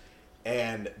shows.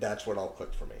 And that's what all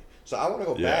clicked for me. So I want to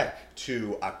go back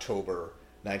to October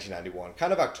 1991.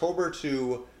 Kind of October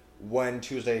to when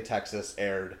Tuesday, Texas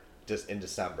aired just in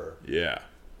December. Yeah.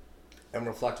 And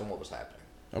reflect on what was happening.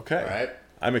 Okay. All right?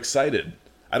 I'm excited.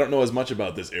 I don't know as much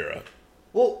about this era.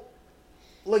 Well,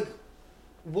 like,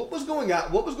 what was going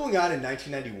on? What was going on in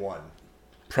 1991?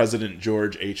 President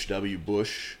George H.W.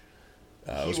 Bush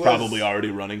was probably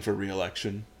already running for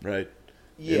re-election, right?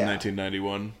 Yeah. In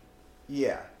 1991.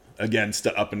 Yeah. Against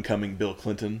the up-and-coming Bill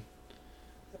Clinton.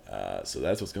 So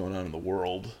that's what's going on in the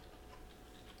world.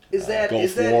 Is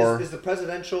Gulf War. Is the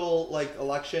presidential like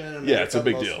election in America Yeah, it's a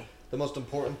big deal. The most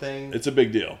important thing? It's a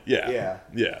big deal. Yeah. Yeah.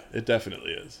 Yeah, it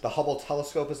definitely is. The Hubble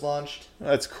telescope is launched?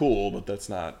 That's cool, but that's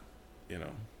not,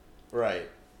 Right.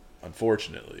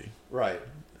 unfortunately. Right.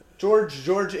 George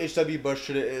H.W. Bush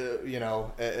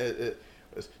should,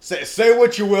 say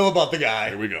what you will about the guy.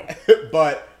 Here we go.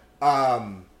 But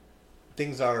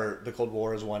the Cold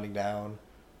War is winding down.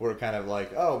 We're kind of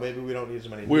like, oh, maybe we don't need as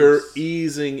many We're nukes.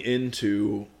 easing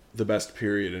into the best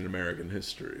period in American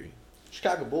history.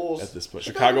 Chicago Bulls. At this point.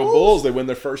 Chicago Bulls, they win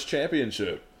their first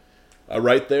championship.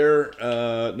 Right there,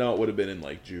 no, it would have been in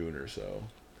like June or so.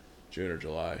 June or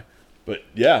July. But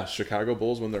yeah, Chicago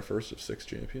Bulls win their first of 6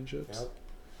 championships. Yep.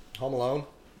 Home Alone.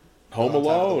 Home On top of the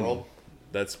Alone. world.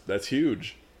 That's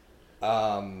huge.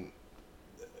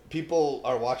 People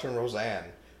are watching Roseanne.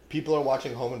 People are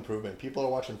watching Home Improvement. People are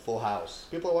watching Full House.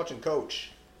 People are watching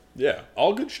Coach. Yeah,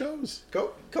 all good shows.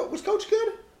 Was Coach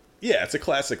good? Yeah, it's a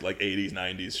classic like 80s,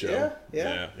 90s show.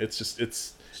 Yeah. It's just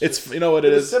it's you know what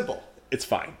it was is? simple. It's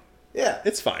fine. Yeah.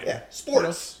 It's fine. Yeah.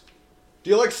 Sports. Do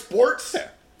you like sports? Yeah.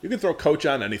 You can throw Coach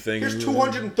on anything. Here's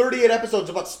 238 episodes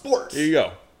about sports. Here you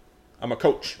go. I'm a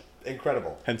coach.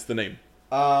 Incredible. Hence the name.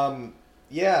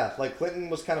 Yeah, like Clinton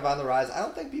was kind of on the rise. I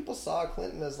don't think people saw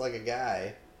Clinton as like a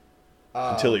guy.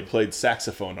 Until he played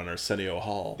saxophone on Arsenio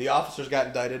Hall. The officers got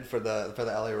indicted for the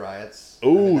LA riots.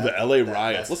 Ooh, the LA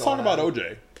riots. Let's talk about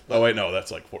OJ. Oh wait, no,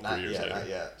 that's like 3 years later. Not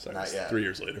yet. Sorry, Not yet. 3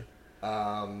 years later.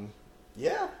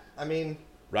 Yeah, I mean,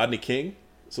 Rodney King.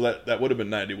 So that would have been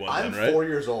 91 I'm then, right? 4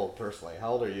 years old personally. How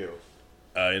old are you?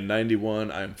 In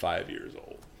 91, I'm 5 years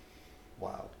old.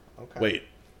 Wow. Okay. Wait,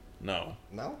 no.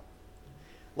 No.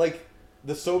 Like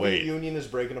the Soviet Wait. Union is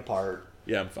breaking apart.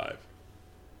 Yeah, I'm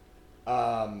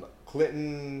 5.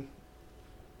 Clinton,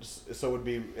 so would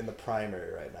be in the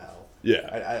primary right now.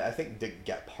 Yeah. I think Dick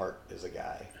Gephardt is a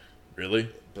guy. Really?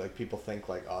 Like people think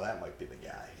like, oh, that might be the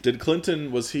guy. Did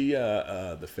Clinton, was he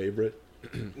the favorite?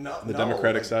 No, The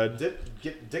Democratic side?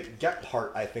 Dick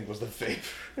Gephardt, I think, was the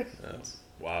favorite.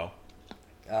 Wow.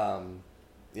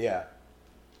 Yeah.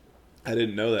 I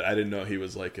didn't know that. I didn't know he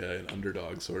was like an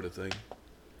underdog sort of thing.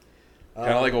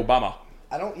 Kind of like Obama.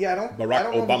 I don't know.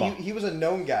 Obama. He was a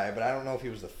known guy, but I don't know if he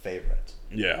was the favorite.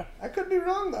 Yeah. I could be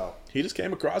wrong though. He just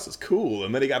came across as cool,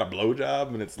 and then he got a blowjob,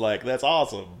 and it's like, that's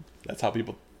awesome. That's how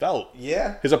people felt.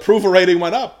 Yeah. His approval rating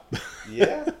went up.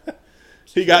 Yeah.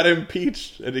 He got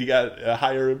impeached, and he got a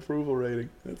higher approval rating.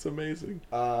 That's amazing.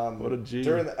 What a G.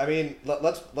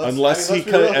 Unless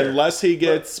he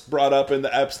gets brought up in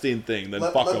the Epstein thing, then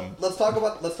fuck him. Let's talk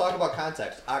about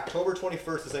context. October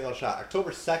 21st is single shot.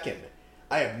 October 2nd,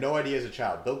 I have no idea as a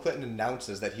child. Bill Clinton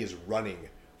announces that he is running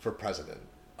for president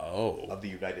of the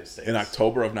United States. In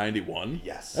October of 91?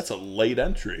 Yes. That's a late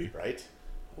entry. Right?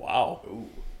 Wow. Ooh.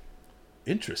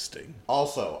 Interesting.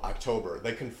 Also, October,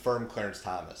 they confirmed Clarence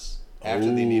Thomas after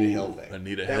the Anita Hill thing.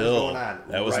 Anita that Hill. Was going on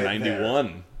that was right 91.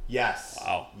 There. Yes.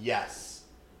 Wow. Yes.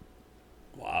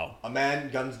 Wow. A man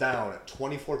guns down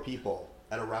 24 people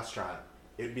at a restaurant.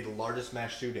 It would be the largest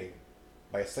mass shooting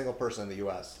by a single person in the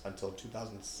U.S. until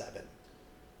 2007.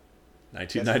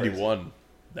 1991.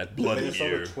 That bloody the Minnesota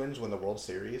year. Twins win the World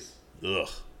Series. Ugh.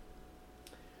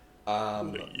 What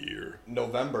a year.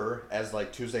 November, as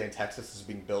like Tuesday in Texas is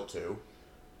being built to,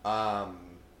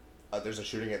 there's a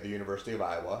shooting at the University of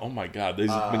Iowa. Oh my God, these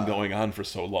have been going on for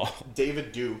so long.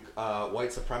 David Duke,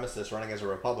 white supremacist running as a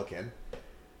Republican.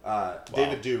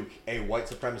 David Duke, a white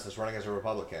supremacist running as a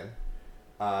Republican.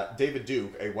 David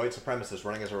Duke, a white supremacist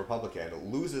running as a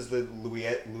Republican, loses the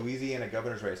Louisiana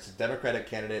governor's race to Democratic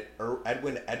candidate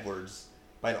Edwin Edwards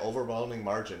by an overwhelming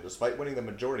margin, despite winning the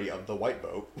majority of the white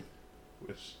vote.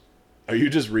 Which, are you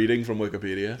just reading from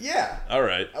Wikipedia? Yeah. All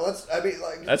right.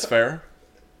 That's fair.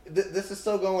 This is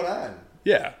still going on.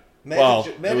 Yeah.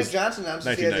 Magic Johnson announced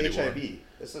he has HIV.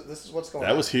 This is what's going on.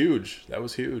 That was huge.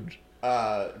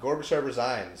 Gorbachev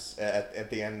resigns at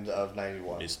the end of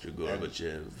 91. Mr.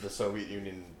 Gorbachev. The Soviet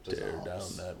Union dissolves. Tear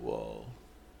down that wall.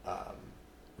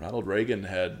 Ronald Reagan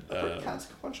had A pretty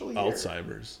consequential year.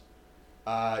 Alzheimer's.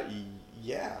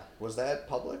 Yeah. Was that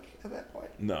public at that point?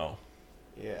 No.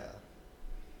 Yeah.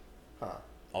 Huh.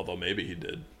 Although maybe he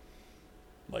did.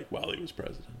 Like while he was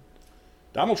president.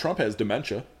 Donald Trump has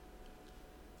dementia.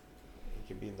 He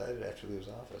can be indicted after he leaves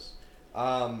office.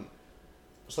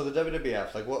 So the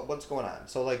WWF, like what's going on?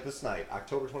 So like this night,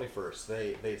 October 21st,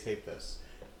 they tape this.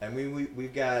 And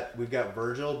we've got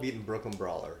Virgil beating Brooklyn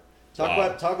Brawler.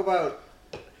 Talk about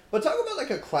like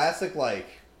a classic like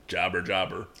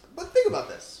Jobber. But think about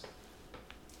this.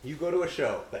 You go to a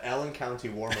show, the Allen County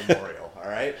War Memorial, all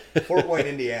right? Fort Wayne,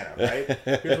 Indiana, right?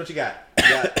 Here's what you got. You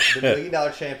got the $1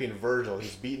 Million champion Virgil.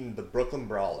 He's beating the Brooklyn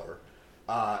Brawler.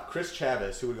 Chris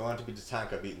Chavis, who would go on to beat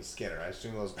Tatanka, beating Skinner. I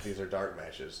assume these are dark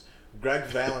matches. Greg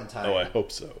Valentine. Oh, I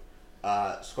hope so.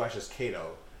 Squashes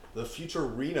Kato. The future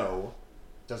Reno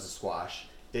does a squash.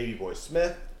 Davey Boy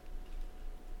Smith.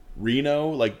 Reno?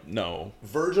 Like, no.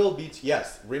 Virgil beats,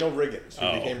 yes, Reno Riggins,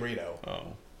 who became Reno.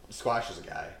 Oh. Squashes a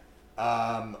guy.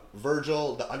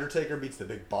 Virgil, the Undertaker beats the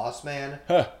Big Boss Man.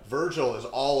 Huh. Virgil is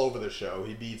all over the show.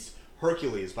 He beats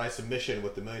Hercules by submission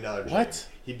with the $1 Million Dream. What?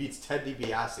 He beats Ted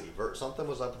DiBiase. Something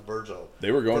was up with Virgil.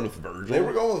 They were going with Virgil? They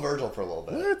were going with Virgil for a little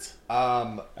bit.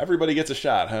 What? Everybody gets a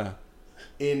shot, huh?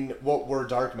 In what were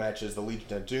dark matches, the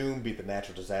Legion of Doom beat the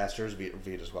Natural Disasters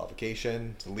via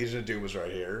disqualification. The Legion of Doom was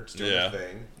right here. It's doing their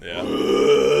thing. Yeah.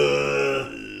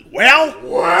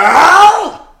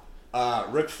 Well!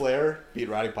 Ric Flair beat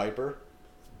Roddy Piper.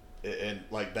 And,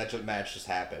 like, that match just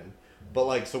happened. But,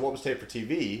 like, so what was taped for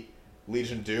TV?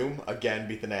 Legion of Doom, again,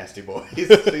 beat the Nasty Boys.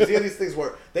 So you see these things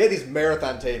where they had these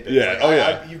marathon tapings. Yeah,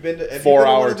 like, you've been to...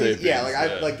 4-hour tapings.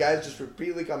 Yeah, like guys just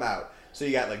repeatedly come out. So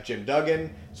you got, like, Jim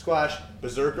Duggan squash,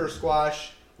 Berserker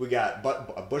squash, we got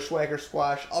a Bushwhacker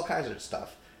squash, all kinds of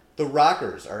stuff. The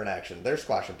Rockers are in action. They're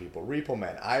squashing people. Repo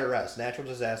Man, IRS, Natural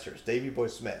Disasters, Davey Boy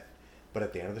Smith. But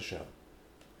at the end of the show,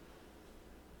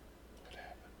 what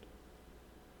happened?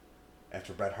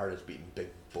 After Bret Hart has beaten Big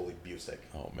Bully Busick.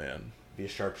 Oh, man. Via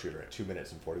sharpshooter at 2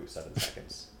 minutes and 47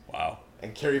 seconds. Wow.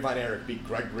 And Kerry Von Erich beat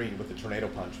Greg Green with the tornado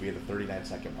punch via the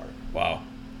 39-second mark. Wow.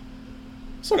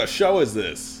 What sort of show is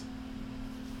this?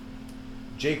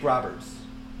 Jake Roberts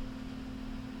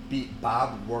beat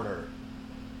Bob Werner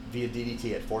via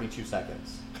DDT at 42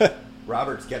 seconds.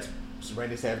 Roberts gets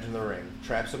Randy Savage in the ring,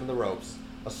 traps him in the ropes,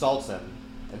 assaults him,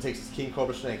 and takes his King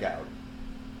Cobra snake out.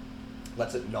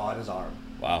 Lets it gnaw at his arm.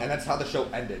 Wow. And that's how the show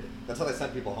ended. That's how they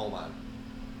sent people home on.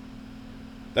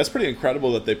 That's pretty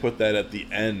incredible that they put that at the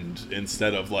end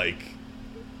instead of, like,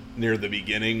 near the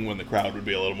beginning when the crowd would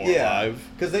be a little more live.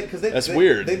 That's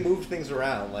weird. They moved things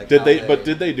around. Like did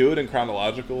they do it in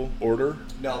chronological order?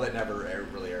 No, they never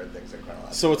really aired things in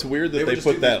chronological. So it's weird that they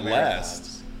put that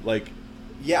last. Like,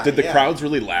 did the crowds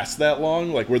really last that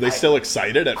long? Like, were they still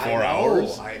excited at 4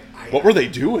 hours? What were they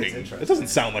doing? It doesn't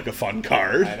sound like a fun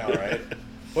card. I know, right?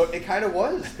 But it kind of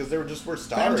was because they were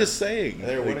stars. I'm just saying.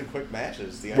 They were winning quick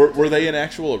matches. Were they in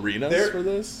actual arenas for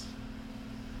this?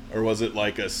 Or was it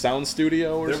like a sound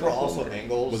studio or something? There were also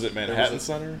angles. Was it Manhattan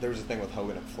Center? There was a thing with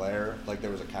Hogan and Flair. Like,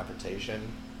 there was a confrontation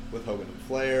with Hogan and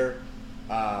Flair.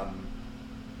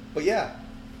 But yeah,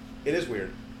 it is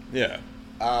weird. Yeah.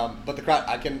 But the crowd,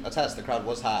 I can attest, the crowd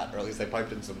was hot, or at least they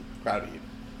piped in some crowd heat.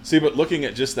 See, but looking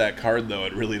at just that card, though,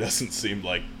 it really doesn't seem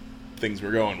like things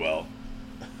were going well.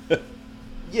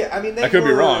 Yeah, I mean, I could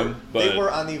be wrong, but they were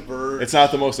on the verge. It's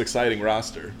not the most exciting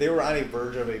roster. They were on a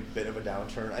verge of a bit of a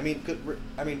downturn. I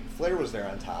mean, Flair was there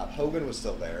on top. Hogan was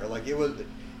still there. Like, it was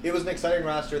an exciting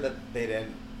roster that they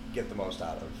didn't get the most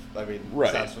out of. I mean,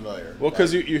 sounds familiar. Well,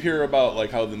 because you hear about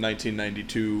like how the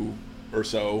 1992 or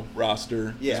so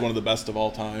roster is one of the best of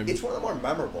all time. It's one of the more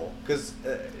memorable because.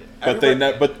 But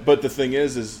the thing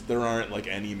is there aren't like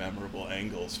any memorable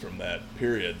angles from that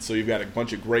period. So you've got a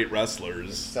bunch of great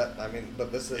wrestlers.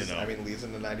 But this is leads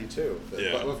into '92.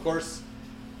 Yeah. But of course,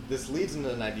 this leads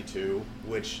into '92,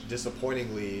 which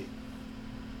disappointingly,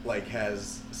 like,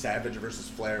 has Savage versus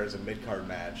Flair as a mid card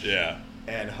match. Yeah.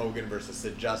 And Hogan versus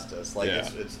Sid Justice. Like,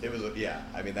 it was.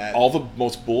 I mean, that all the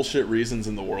most bullshit reasons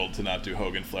in the world to not do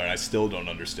Hogan Flair, and I still don't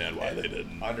understand why they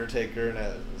didn't. Undertaker and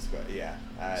it's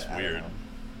weird. Don't know.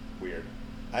 Weird.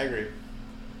 I agree.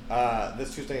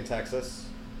 This Tuesday in Texas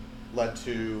led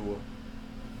to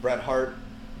Bret Hart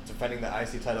defending the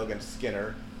IC title against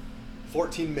Skinner.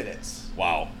 14 minutes.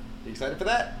 Wow. You excited for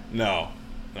that? No,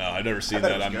 I've never seen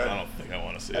that. I don't think I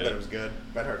want to see it. I bet it was good.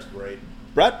 Bret Hart's great.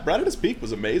 Bret at his peak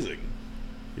was amazing.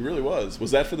 He really was.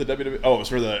 Was that for the WWE? Oh, it was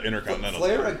for the Intercontinental.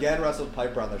 Flair again wrestled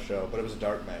Piper on the show, but it was a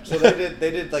dark match. So they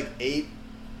did like 8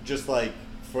 just like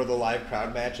for the live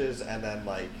crowd matches, and then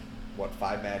like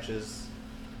 5 matches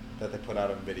that they put out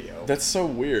on video. That's so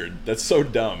weird. That's so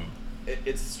dumb.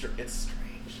 It's strange.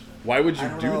 Why would you I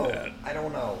don't do know. that? I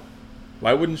don't know.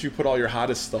 Why wouldn't you put all your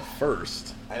hottest stuff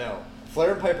first? I know.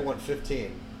 Flair and Piper went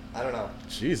 15. I don't know.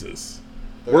 Jesus.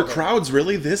 There Were was a- crowds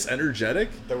really this energetic?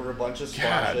 There were a bunch of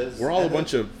God, squashes. we're all a and then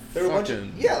bunch of there were a bunch fucking...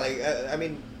 of, yeah, like I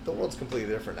mean, the world's completely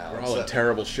different now. We're all in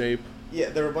terrible shape. Yeah,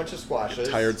 there were a bunch of Get squashes.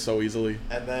 tired so easily.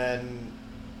 And then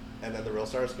the real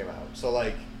stars came out.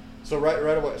 So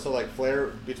right away. So like Flair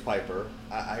beats Piper.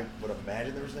 I would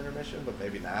imagine there was an intermission, but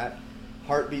maybe not.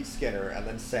 Hart beats Skinner, and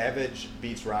then Savage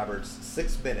beats Roberts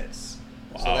 6 minutes.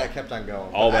 So Wow. that kept on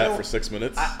going. All But I that don't- for 6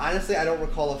 minutes? Honestly, I don't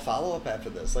recall a follow up after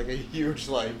this. Like a huge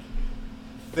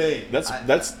thing.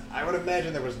 I would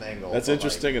imagine there was an angle. That's but,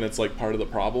 interesting, and it's like part of the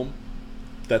problem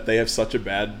that they have such a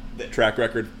bad track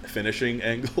record finishing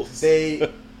angles. They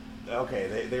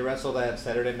wrestled at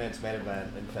Saturday Night's Main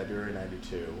Event in February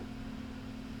 '92.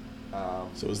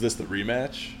 So is this the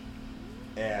rematch?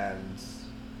 And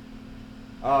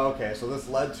so this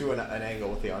led to an angle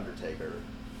with the Undertaker.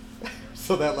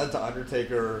 So that led to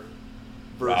Undertaker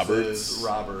versus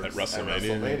Roberts at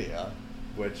WrestleMania. WrestleMania,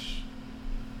 which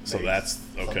So makes that's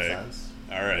some okay. sense,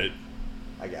 All right.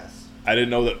 I guess. I didn't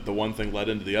know that the one thing led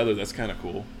into the other. That's kind of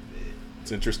cool.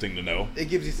 It's interesting to know. It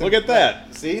gives you some. Look at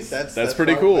that. See, that's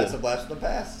pretty cool. That's a blast from the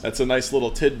past. That's a nice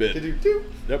little tidbit. Do-do-do.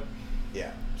 Yep.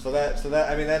 Yeah. So that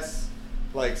I mean that's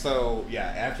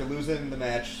after losing the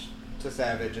match to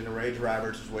Savage, and Rage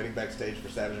Roberts was waiting backstage for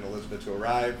Savage and Elizabeth to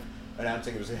arrive,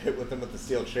 announcing it was a hit with him with the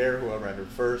steel chair, whoever entered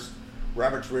first.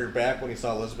 Roberts reared back when he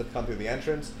saw Elizabeth come through the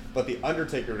entrance, but the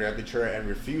Undertaker grabbed the chair and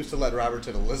refused to let Roberts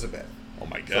and Elizabeth. Oh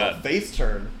my So a God. face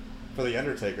turn for the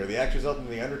Undertaker. The act resulted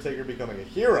in the Undertaker becoming a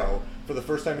hero for the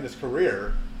first time in his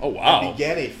career. Oh, wow. And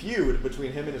began a feud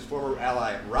between him and his former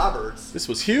ally Roberts This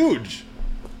was huge.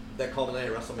 that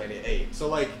culminated at WrestleMania 8.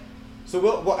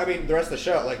 I mean, the rest of the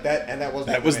show, like that, and that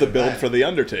wasn't. That was the build for the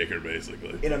Undertaker,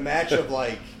 basically. In a match of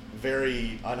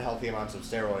very unhealthy amounts of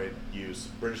steroid use,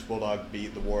 British Bulldog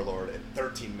beat the Warlord in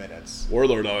 13 minutes.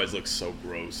 Warlord always looks so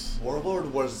gross.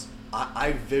 Warlord was.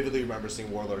 I vividly remember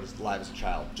seeing Warlord live as a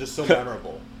child. Just so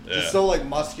memorable. Yeah. Just so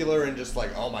muscular and just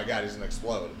oh my God, he's gonna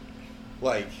explode.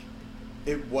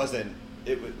 It wasn't.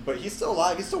 But he's still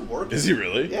alive. He's still working. Is he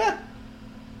really? Yeah.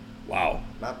 Wow.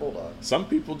 Not Bulldog. Some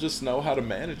people just know how to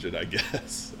manage it, I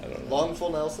guess. I don't know. Long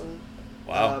Full Nelson.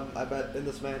 Wow. I bet in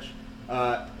this match.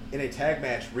 In a tag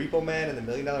match, Repo Man and the $1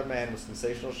 Million Man with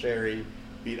Sensational Sherry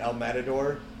beat El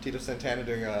Matador. Tito Santana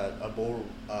doing a bull.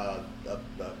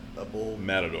 A bull.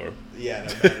 Matador. Yeah, no,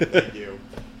 thank you.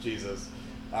 Jesus.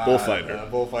 Bullfighter.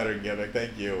 Bullfighter gimmick,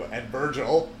 thank you. And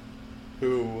Virgil,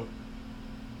 who.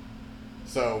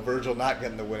 So, Virgil not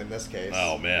getting the win in this case.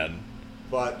 Oh, man.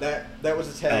 But that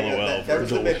was a tag. LOL, That was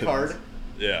the Virgil mid wins. card.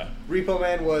 Yeah. Repo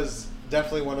Man was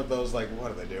definitely one of those, what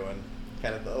are they doing?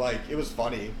 Kind of, it was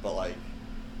funny, but,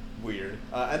 weird.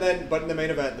 But in the main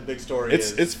event, the big story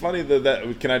is... It's funny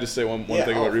that can I just say one Yeah,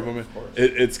 thing about Repo Man? of course.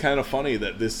 It's kind of funny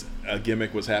that this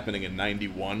gimmick was happening in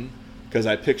 91, because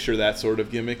I picture that sort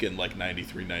of gimmick in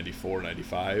 93, 94,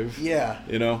 95. Yeah.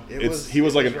 You know? He He was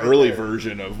was like an right early there.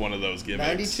 version of one of those gimmicks.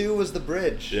 92 was the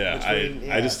bridge. Yeah,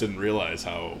 between, I just didn't realize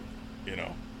how,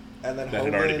 And then that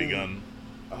had already begun.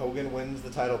 Hogan wins the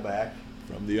title back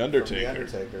From The from Undertaker. The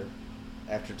Undertaker.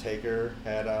 After Taker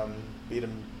had beat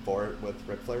him for it with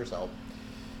Ric Flair's help.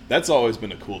 That's always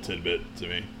been a cool tidbit to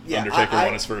me. Yeah, Undertaker I-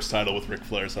 won his first title with Ric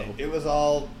Flair's help.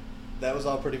 That was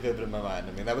all pretty vivid in my mind.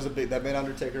 I mean, that made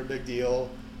Undertaker a big deal,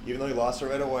 even though he lost it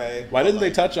right away. Why But, didn't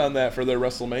they touch on that for their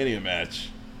WrestleMania match?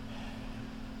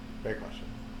 Great question.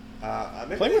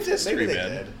 Maybe Play they with did- history, maybe they man.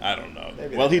 did. I don't know.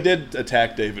 Maybe Well, they he did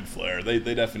attack David Flair. They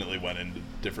definitely went into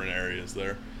different areas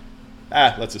there.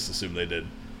 Let's just assume they did.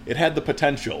 It had the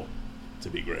potential to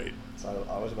be great. It's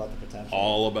always about the potential.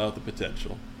 All about the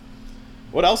potential.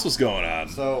 What else was going on?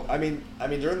 So I mean,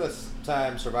 during this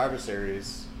time, Survivor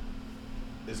Series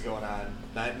is going on.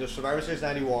 The Survivor Series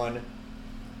 '91,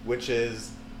 which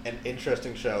is an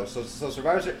interesting show. So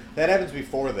Survivor Series that happens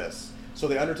before this. So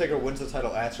the Undertaker wins the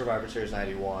title at Survivor Series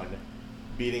 '91,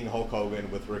 beating Hulk Hogan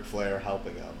with Ric Flair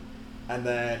helping him, and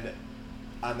then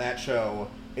on that show,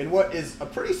 in what is a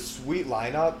pretty sweet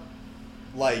lineup,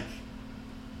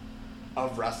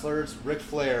 of wrestlers, Ric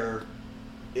Flair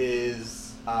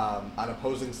is on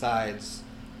opposing sides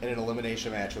in an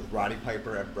elimination match with Roddy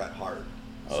Piper and Bret Hart.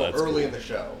 Oh, So that's early cool. in the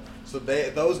show. So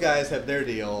those guys have their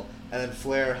deal, and then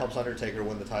Flair helps Undertaker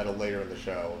win the title later in the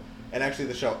show. And actually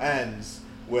the show ends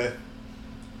with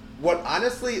what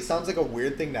honestly it sounds like a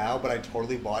weird thing now, but I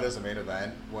totally bought as a main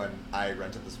event when I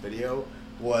rented this video,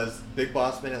 was Big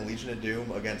Boss Man and Legion of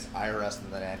Doom against IRS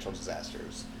and the Natural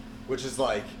Disasters. Which is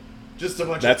Just a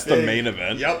bunch That's of the big- main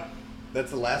event? Yep.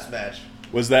 That's the last match.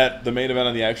 Was that the main event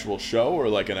on the actual show, or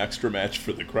like an extra match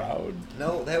for the crowd?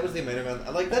 No, that was the main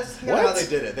event. Like, that's kind of how What? they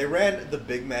did it. They ran the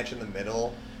big match in the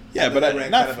middle. Yeah, and but then they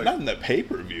ran not kind of a- not in the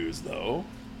pay-per-views though.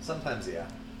 Sometimes, yeah.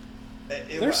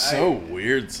 They're so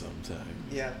weird sometimes.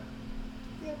 Yeah.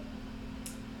 Yeah.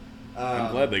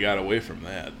 I'm glad they got away from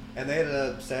that. And they had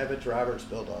a Savage Roberts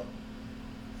build up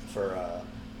for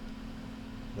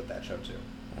with that show too.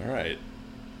 All right.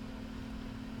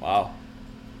 Wow.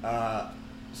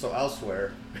 So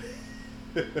elsewhere,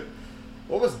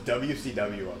 what was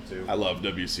WCW up to? I love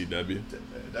WCW.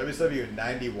 WCW in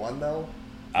 '91 though.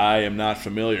 I am not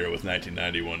familiar with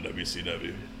 1991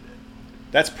 WCW.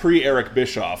 That's pre-Eric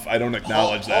Bischoff. I don't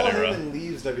acknowledge Paul that era. Heyman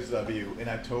leaves WCW in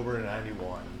October of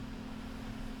 '91,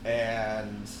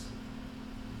 and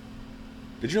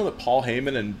Did you know that Paul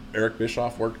Heyman and Eric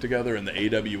Bischoff worked together in the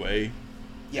AWA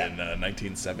yeah, in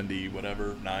 1970,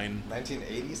 whatever,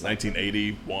 1980.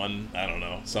 1981, I don't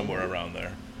know, somewhere around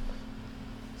there.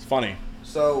 It's funny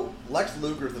So Lex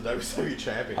Luger's the WCW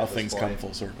champion. how at this things point. come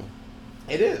full circle.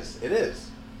 It is. It is.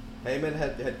 Heyman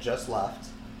had just left,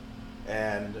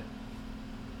 and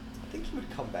I think he would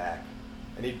come back,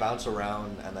 and he'd bounce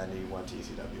around, and then he went to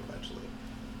ECW eventually.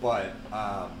 But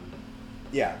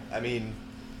yeah, I mean,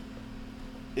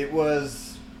 it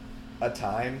was a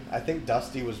time. I think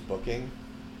Dusty was booking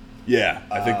Yeah,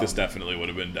 I think this Um, definitely would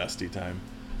have been Dusty time.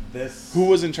 this. Who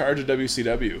was in charge of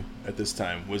WCW at this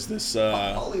time? Was this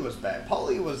Paulie was back.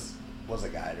 Paulie was a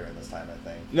guy during this time, I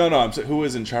think. No, I'm saying who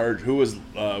was in charge? Who was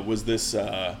this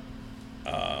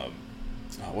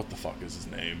what the fuck is his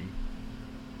name?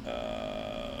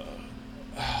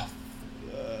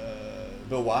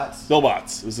 Bill Watts. Bill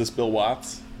Watts. Was this Bill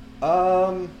Watts?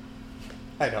 I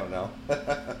don't know.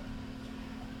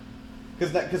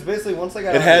 Because basically once I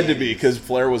got It out had of to the be 80s because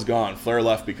Flair was gone. Flair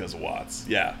left because of Watts.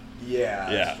 Yeah. Yeah,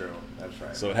 that's Yeah. true. That's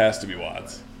right. So it has to be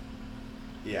Watts.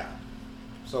 Yeah.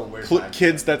 So weird. time.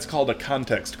 Kids, that's called a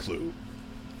context clue.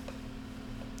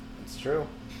 It's true.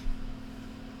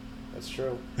 That's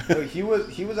true. No, he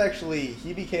was actually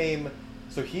he became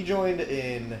so he joined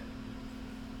in.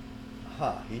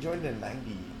 He joined in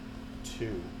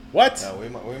 '92. What? No,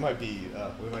 we might be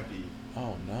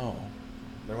Oh no.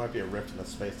 there might be a rift in the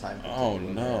space time. Oh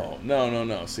no.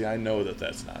 No. See, I know that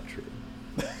that's not true.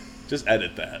 Just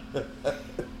edit that.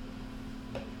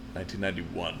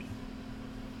 1991.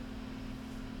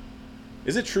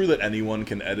 Is it true that anyone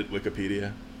can edit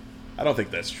Wikipedia? I don't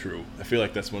think that's true. I feel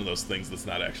like that's one of those things that's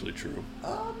not actually true.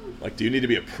 Like, do you need to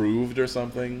be approved or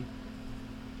something?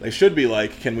 They should be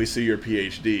like, can we see your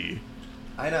PhD?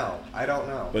 I know. I don't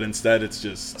know. But instead, it's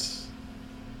just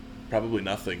probably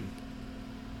nothing.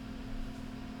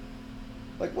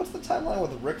 Like, what's the timeline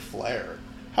with Ric Flair?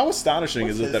 How astonishing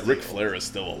What's is it his that Ric deal? Flair is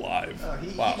still alive?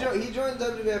 He joined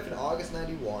WWF in August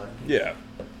 '91, Yeah.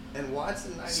 and Watts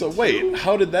in '92. So wait,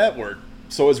 how did that work?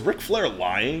 So is Ric Flair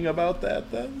lying about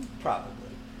that then? Probably.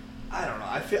 I don't know.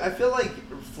 I feel like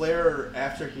Flair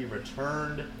after he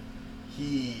returned,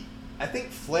 I think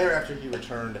Flair after he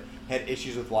returned had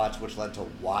issues with Watts, which led to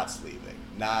Watts leaving.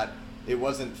 It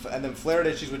wasn't, and then Flair had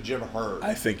issues with Jim Herd.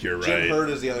 I think you're right. Jim Herd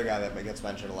is the other guy that gets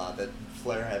mentioned a lot. That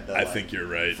Flair had. I think you're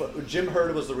right. Jim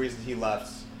Herd was the reason he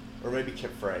left, or maybe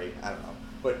Kip Frey. I don't know,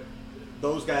 but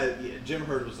those guys. Jim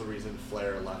Herd was the reason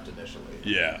Flair left initially.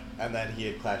 Yeah. And then he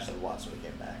had clashed with Watts when he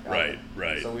came back.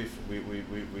 Right. So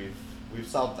we've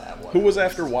solved that one. Who was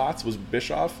after Watts? Was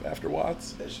Bischoff after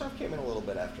Watts? Bischoff came in a little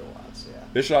bit after Watts, yeah.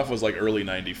 Bischoff was like early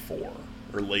 94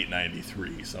 or late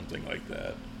 93, something like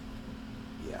that.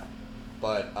 Yeah.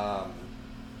 But,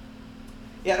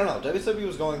 yeah, I don't know. WCW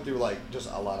was going through, like, just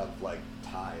a lot of, like,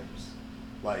 times.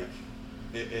 Like,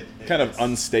 Kind of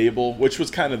unstable, which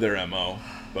was kind of their MO,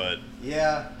 but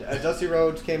yeah, Dusty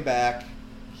Rhodes came back.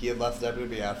 He had left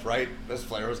WWF right as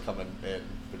Flair was coming in,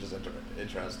 which is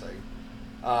interesting.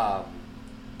 I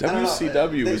don't know.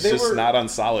 WCW was They just were- not on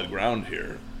solid ground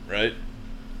here, right?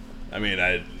 I mean,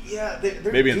 Yeah,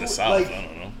 they're maybe in the doing, South, like, I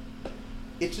don't know.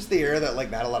 It's just the era that like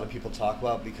not a lot of people talk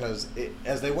about because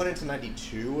as they went into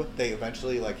 '92, they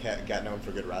eventually like got known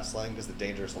for good wrestling because the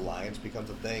Dangerous Alliance becomes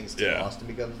a thing, Steve Yeah. Austin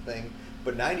becomes a thing.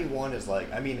 But '91 is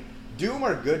like, I mean, Doom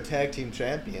are good tag team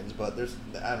champions, but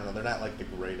I don't know, they're not like the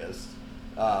greatest.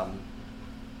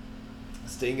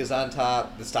 Sting is on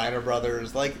top, the Steiner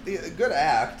brothers, like good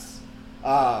acts.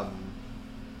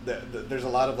 There's a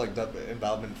lot of like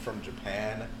involvement from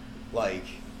Japan, like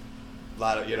a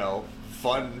lot of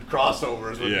fun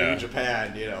crossovers with Yeah. New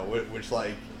Japan, which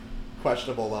like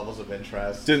questionable levels of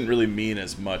interest. Didn't really mean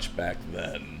as much back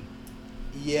then.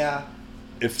 Yeah,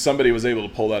 if somebody was able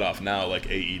to pull that off now, like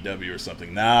AEW or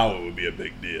something, now it would be a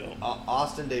big deal.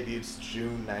 Austin debuts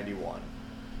June 91.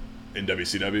 In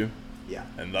WCW? Yeah.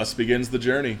 And thus begins the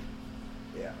journey.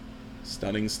 Yeah.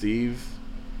 Stunning Steve.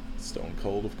 Stone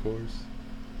Cold, of course.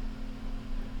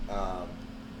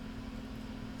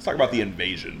 Let's talk about the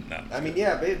invasion now. I mean,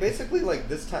 yeah, basically, like,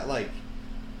 this time, like,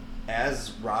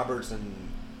 as Roberts and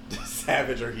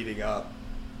Savage are heating up,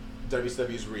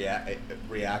 WCW's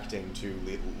reacting to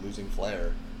losing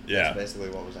Flair. Yeah. That's basically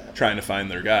what was happening. Trying to find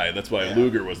their guy. That's why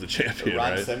Luger was the champion,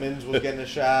 Ron right? Simmons was getting a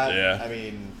shot. Yeah. I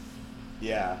mean,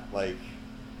 yeah, like...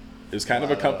 It was kind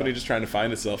of a company just trying to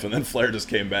find itself, and then Flair just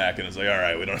came back, and it's like, all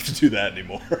right, we don't have to do that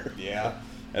anymore. Yeah.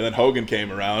 And then Hogan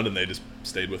came around, and they just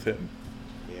stayed with him.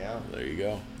 Yeah. There you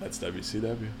go. That's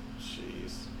WCW.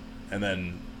 Jeez. And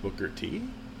then Booker T?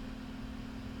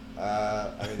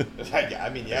 I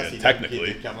mean, yes, he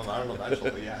technically. did come around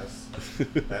eventually. Yes,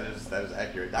 that is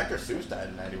accurate. Dr. Seuss died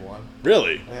in '91.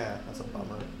 Really? Yeah, that's a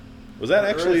bummer. Was that Or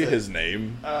actually is it? his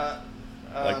name?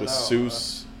 Like was no,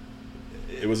 Seuss?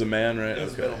 It was a man, right?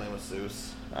 His middle name was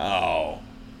Seuss. Oh,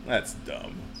 that's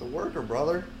dumb. It's a worker,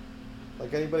 brother,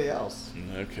 like anybody else.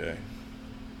 Okay.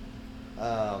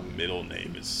 Middle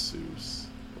name is Seuss.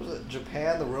 What was it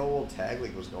Japan? The Real World Tag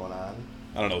League was going on.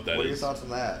 I don't know what that is. What are your thoughts on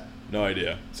that? No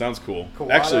idea. Sounds cool.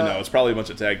 Kawada- Actually, no. It's probably a bunch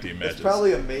of tag team matches. It's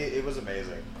probably it was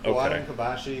amazing. Kawada Okay. and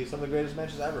Kobashi, some of the greatest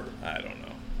matches ever. I don't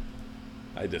know.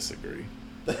 I disagree.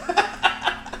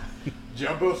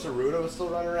 Jumbo Tsuruta was still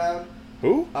running around.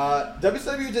 Who?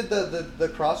 WCW did the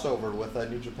crossover with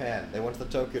New Japan. They went to the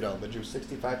Tokyo Dome. They drew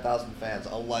 65,000 fans,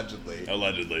 allegedly.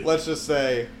 Allegedly. Let's just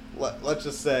say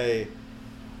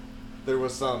there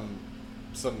was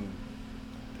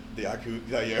the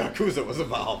Yakuza was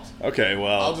involved. Okay,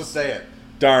 well. I'll just say it.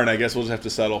 Darn, I guess we'll just have to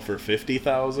settle for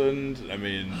 50,000. I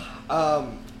mean,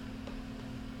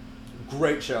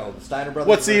 Great show. The Steiner Brothers.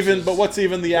 what's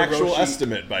even the actual Hiroshi-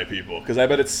 estimate by people? Because I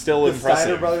bet it's still The impressive.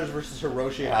 Steiner Brothers versus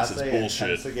Hiroshi This is Hase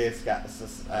bullshit. and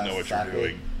Kensuke I know what you're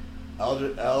doing.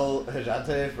 El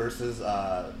Hijante versus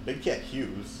Big Cat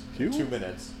Hughes. Hugh? 2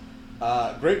 minutes.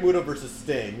 Great Muta versus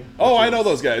Sting. Oh, which I know was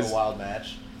those guys. A wild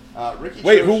match. Ricky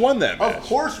Wait, Choshu- who won that match? Of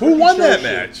course, Who Ricky won that Choshu.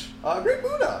 match? Great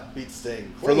Muta beat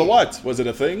Sting. For the Clean. what? Was it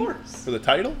a thing? Of course. For the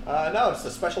title? No, it's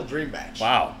a special dream match.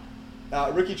 Wow.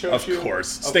 Ricky Choshu. Of course.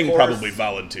 Sting course, probably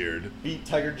volunteered. beat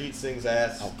Tiger Jeet Singh's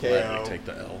ass. I'll KO. gladly take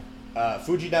the L.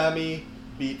 Fujinami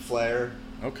beat Flair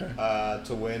Okay.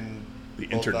 to win The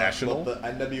both international? both the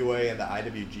NWA and the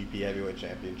IWGP Heavyweight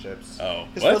Championships. Oh,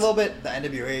 Because for a what? little bit, the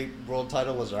NWA World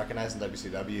Title was recognized in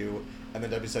WCW, and then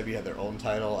WCW had their own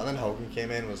title, and then Hogan came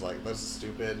in and was like, "This is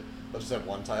stupid. Let's just have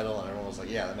one title," and everyone was like,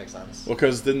 "Yeah, that makes sense." Well,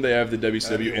 because didn't they have the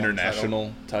WCW one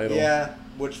International title? Yeah,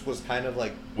 which was kind of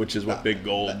like Which is what the- Big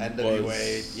Gold the NWA.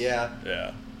 was. Yeah,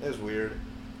 Yeah. it was weird.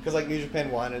 Because like New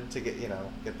Japan wanted to get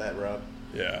that rub.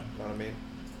 Yeah. You know what I mean?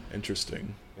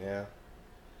 Interesting. Yeah.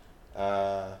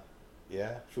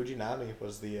 Yeah. Fujinami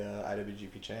was the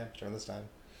IWGP champ during this time.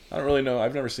 I don't really know.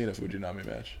 I've never seen a Fujinami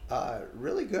match.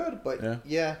 Really good, but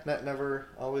Yeah. never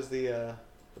always the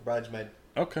bridesmaid.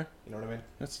 Okay. You know what I mean?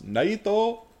 That's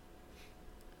Naito.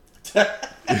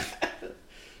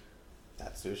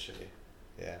 That's sushi.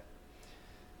 Yeah.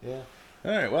 Yeah.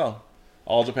 All right, well.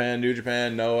 All Japan, New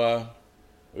Japan, Noah.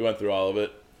 We went through all of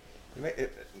it.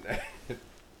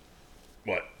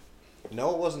 What?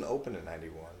 No, it wasn't open in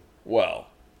 '91. Well.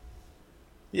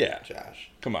 Yeah.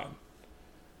 Josh. Come on.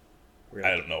 We're I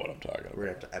gonna don't know what I'm talking about. We're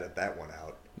gonna have to edit that one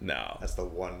out. No. That's the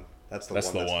one. That's the That's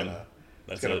one. the That's one. gonna,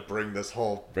 That's gonna it. bring this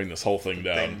whole. Bring this whole thing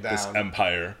down. This down.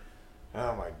 empire.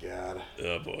 Oh my god.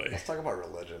 Oh, boy. Let's talk about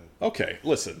religion. Okay,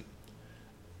 listen.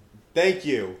 Thank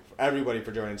you, everybody,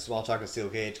 for joining Small Talk with Steel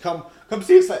Cage. Come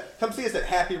see us at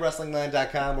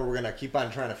happywrestlingland.com, where we're gonna keep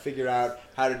on trying to figure out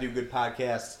how to do good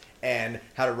podcasts and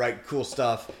how to write cool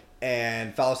stuff.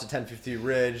 And follow us at 1050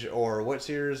 Ridge or what's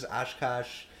yours,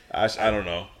 Oshkosh. I don't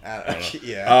know. I don't know.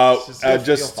 Yeah, you'll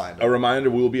just find a them. reminder: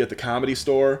 we will be at the Comedy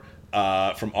Store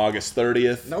from August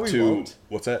 30th. No, we to won't.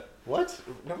 What's that? What?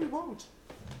 No, we won't.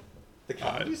 The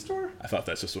Comedy Store? I thought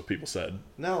that's just what people said.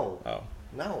 No. Oh,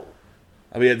 No.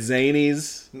 I'll be at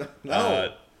Zany's. No.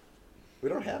 We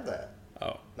don't have that.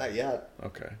 Oh, Not yet.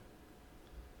 okay.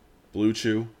 Blue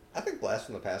Chew. I think Blast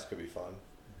from the Past could be fun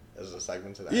as a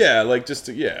segment to that. Yeah, like just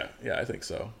to, yeah, I think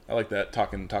so. I like that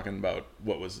talking about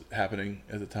what was happening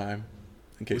at the time.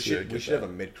 In case We should have a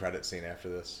mid-credit scene after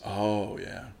this. Oh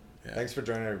yeah. Thanks for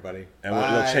joining, everybody. And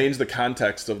Bye. we'll change the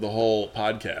context of the whole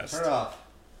podcast. Turn it off.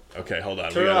 Okay, hold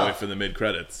on. Turn We it gotta off. wait for the mid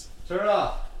credits. Turn it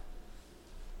off.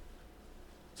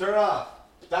 Turn it off.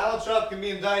 Donald Trump can be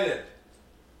indicted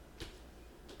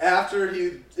after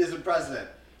he isn't president.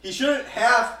 He shouldn't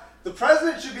have The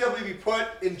president should be able to be put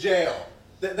in jail.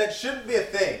 That shouldn't be a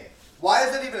thing. Why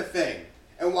is that even a thing?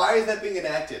 And why is that being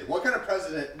enacted? What kind of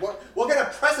president? What kind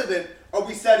of precedent are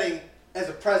we setting as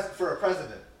for a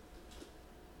president?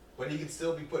 When he can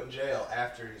still be put in jail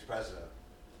after he's president.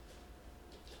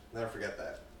 Never forget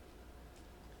that.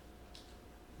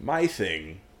 My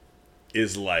thing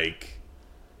is like,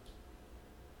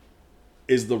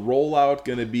 is the rollout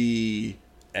going to be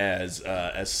as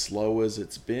slow as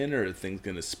it's been, or are things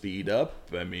going to speed up?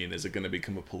 I mean, is it going to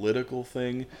become a political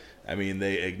thing? I mean,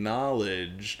 they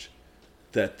acknowledged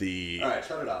that the all right,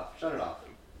 shut it off. Shut it off.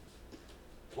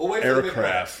 We'll wait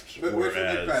aircraft for the were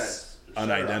mid-credits. as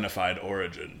unidentified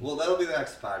origin. Well, that'll be the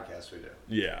next podcast we do.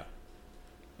 Yeah.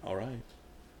 All right.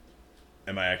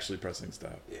 Am I actually pressing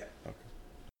stop? Yeah. Okay.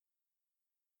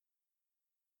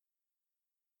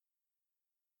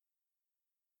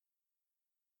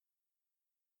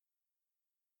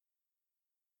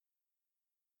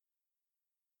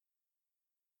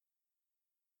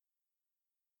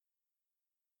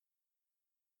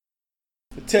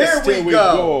 Test, Here we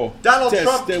go. Donald Test,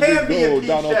 Trump there can we be go. impeached.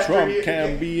 Donald Trump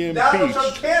can be impeached. Donald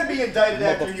Trump can be indicted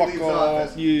after he leaves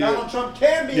office. Yeah. Donald Trump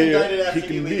can be indicted after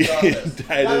he leaves office.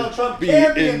 Donald Trump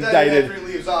can be indicted after he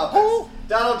leaves office.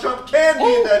 Donald Trump can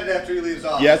be indicted after he leaves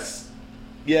office. Yes.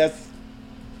 Yes.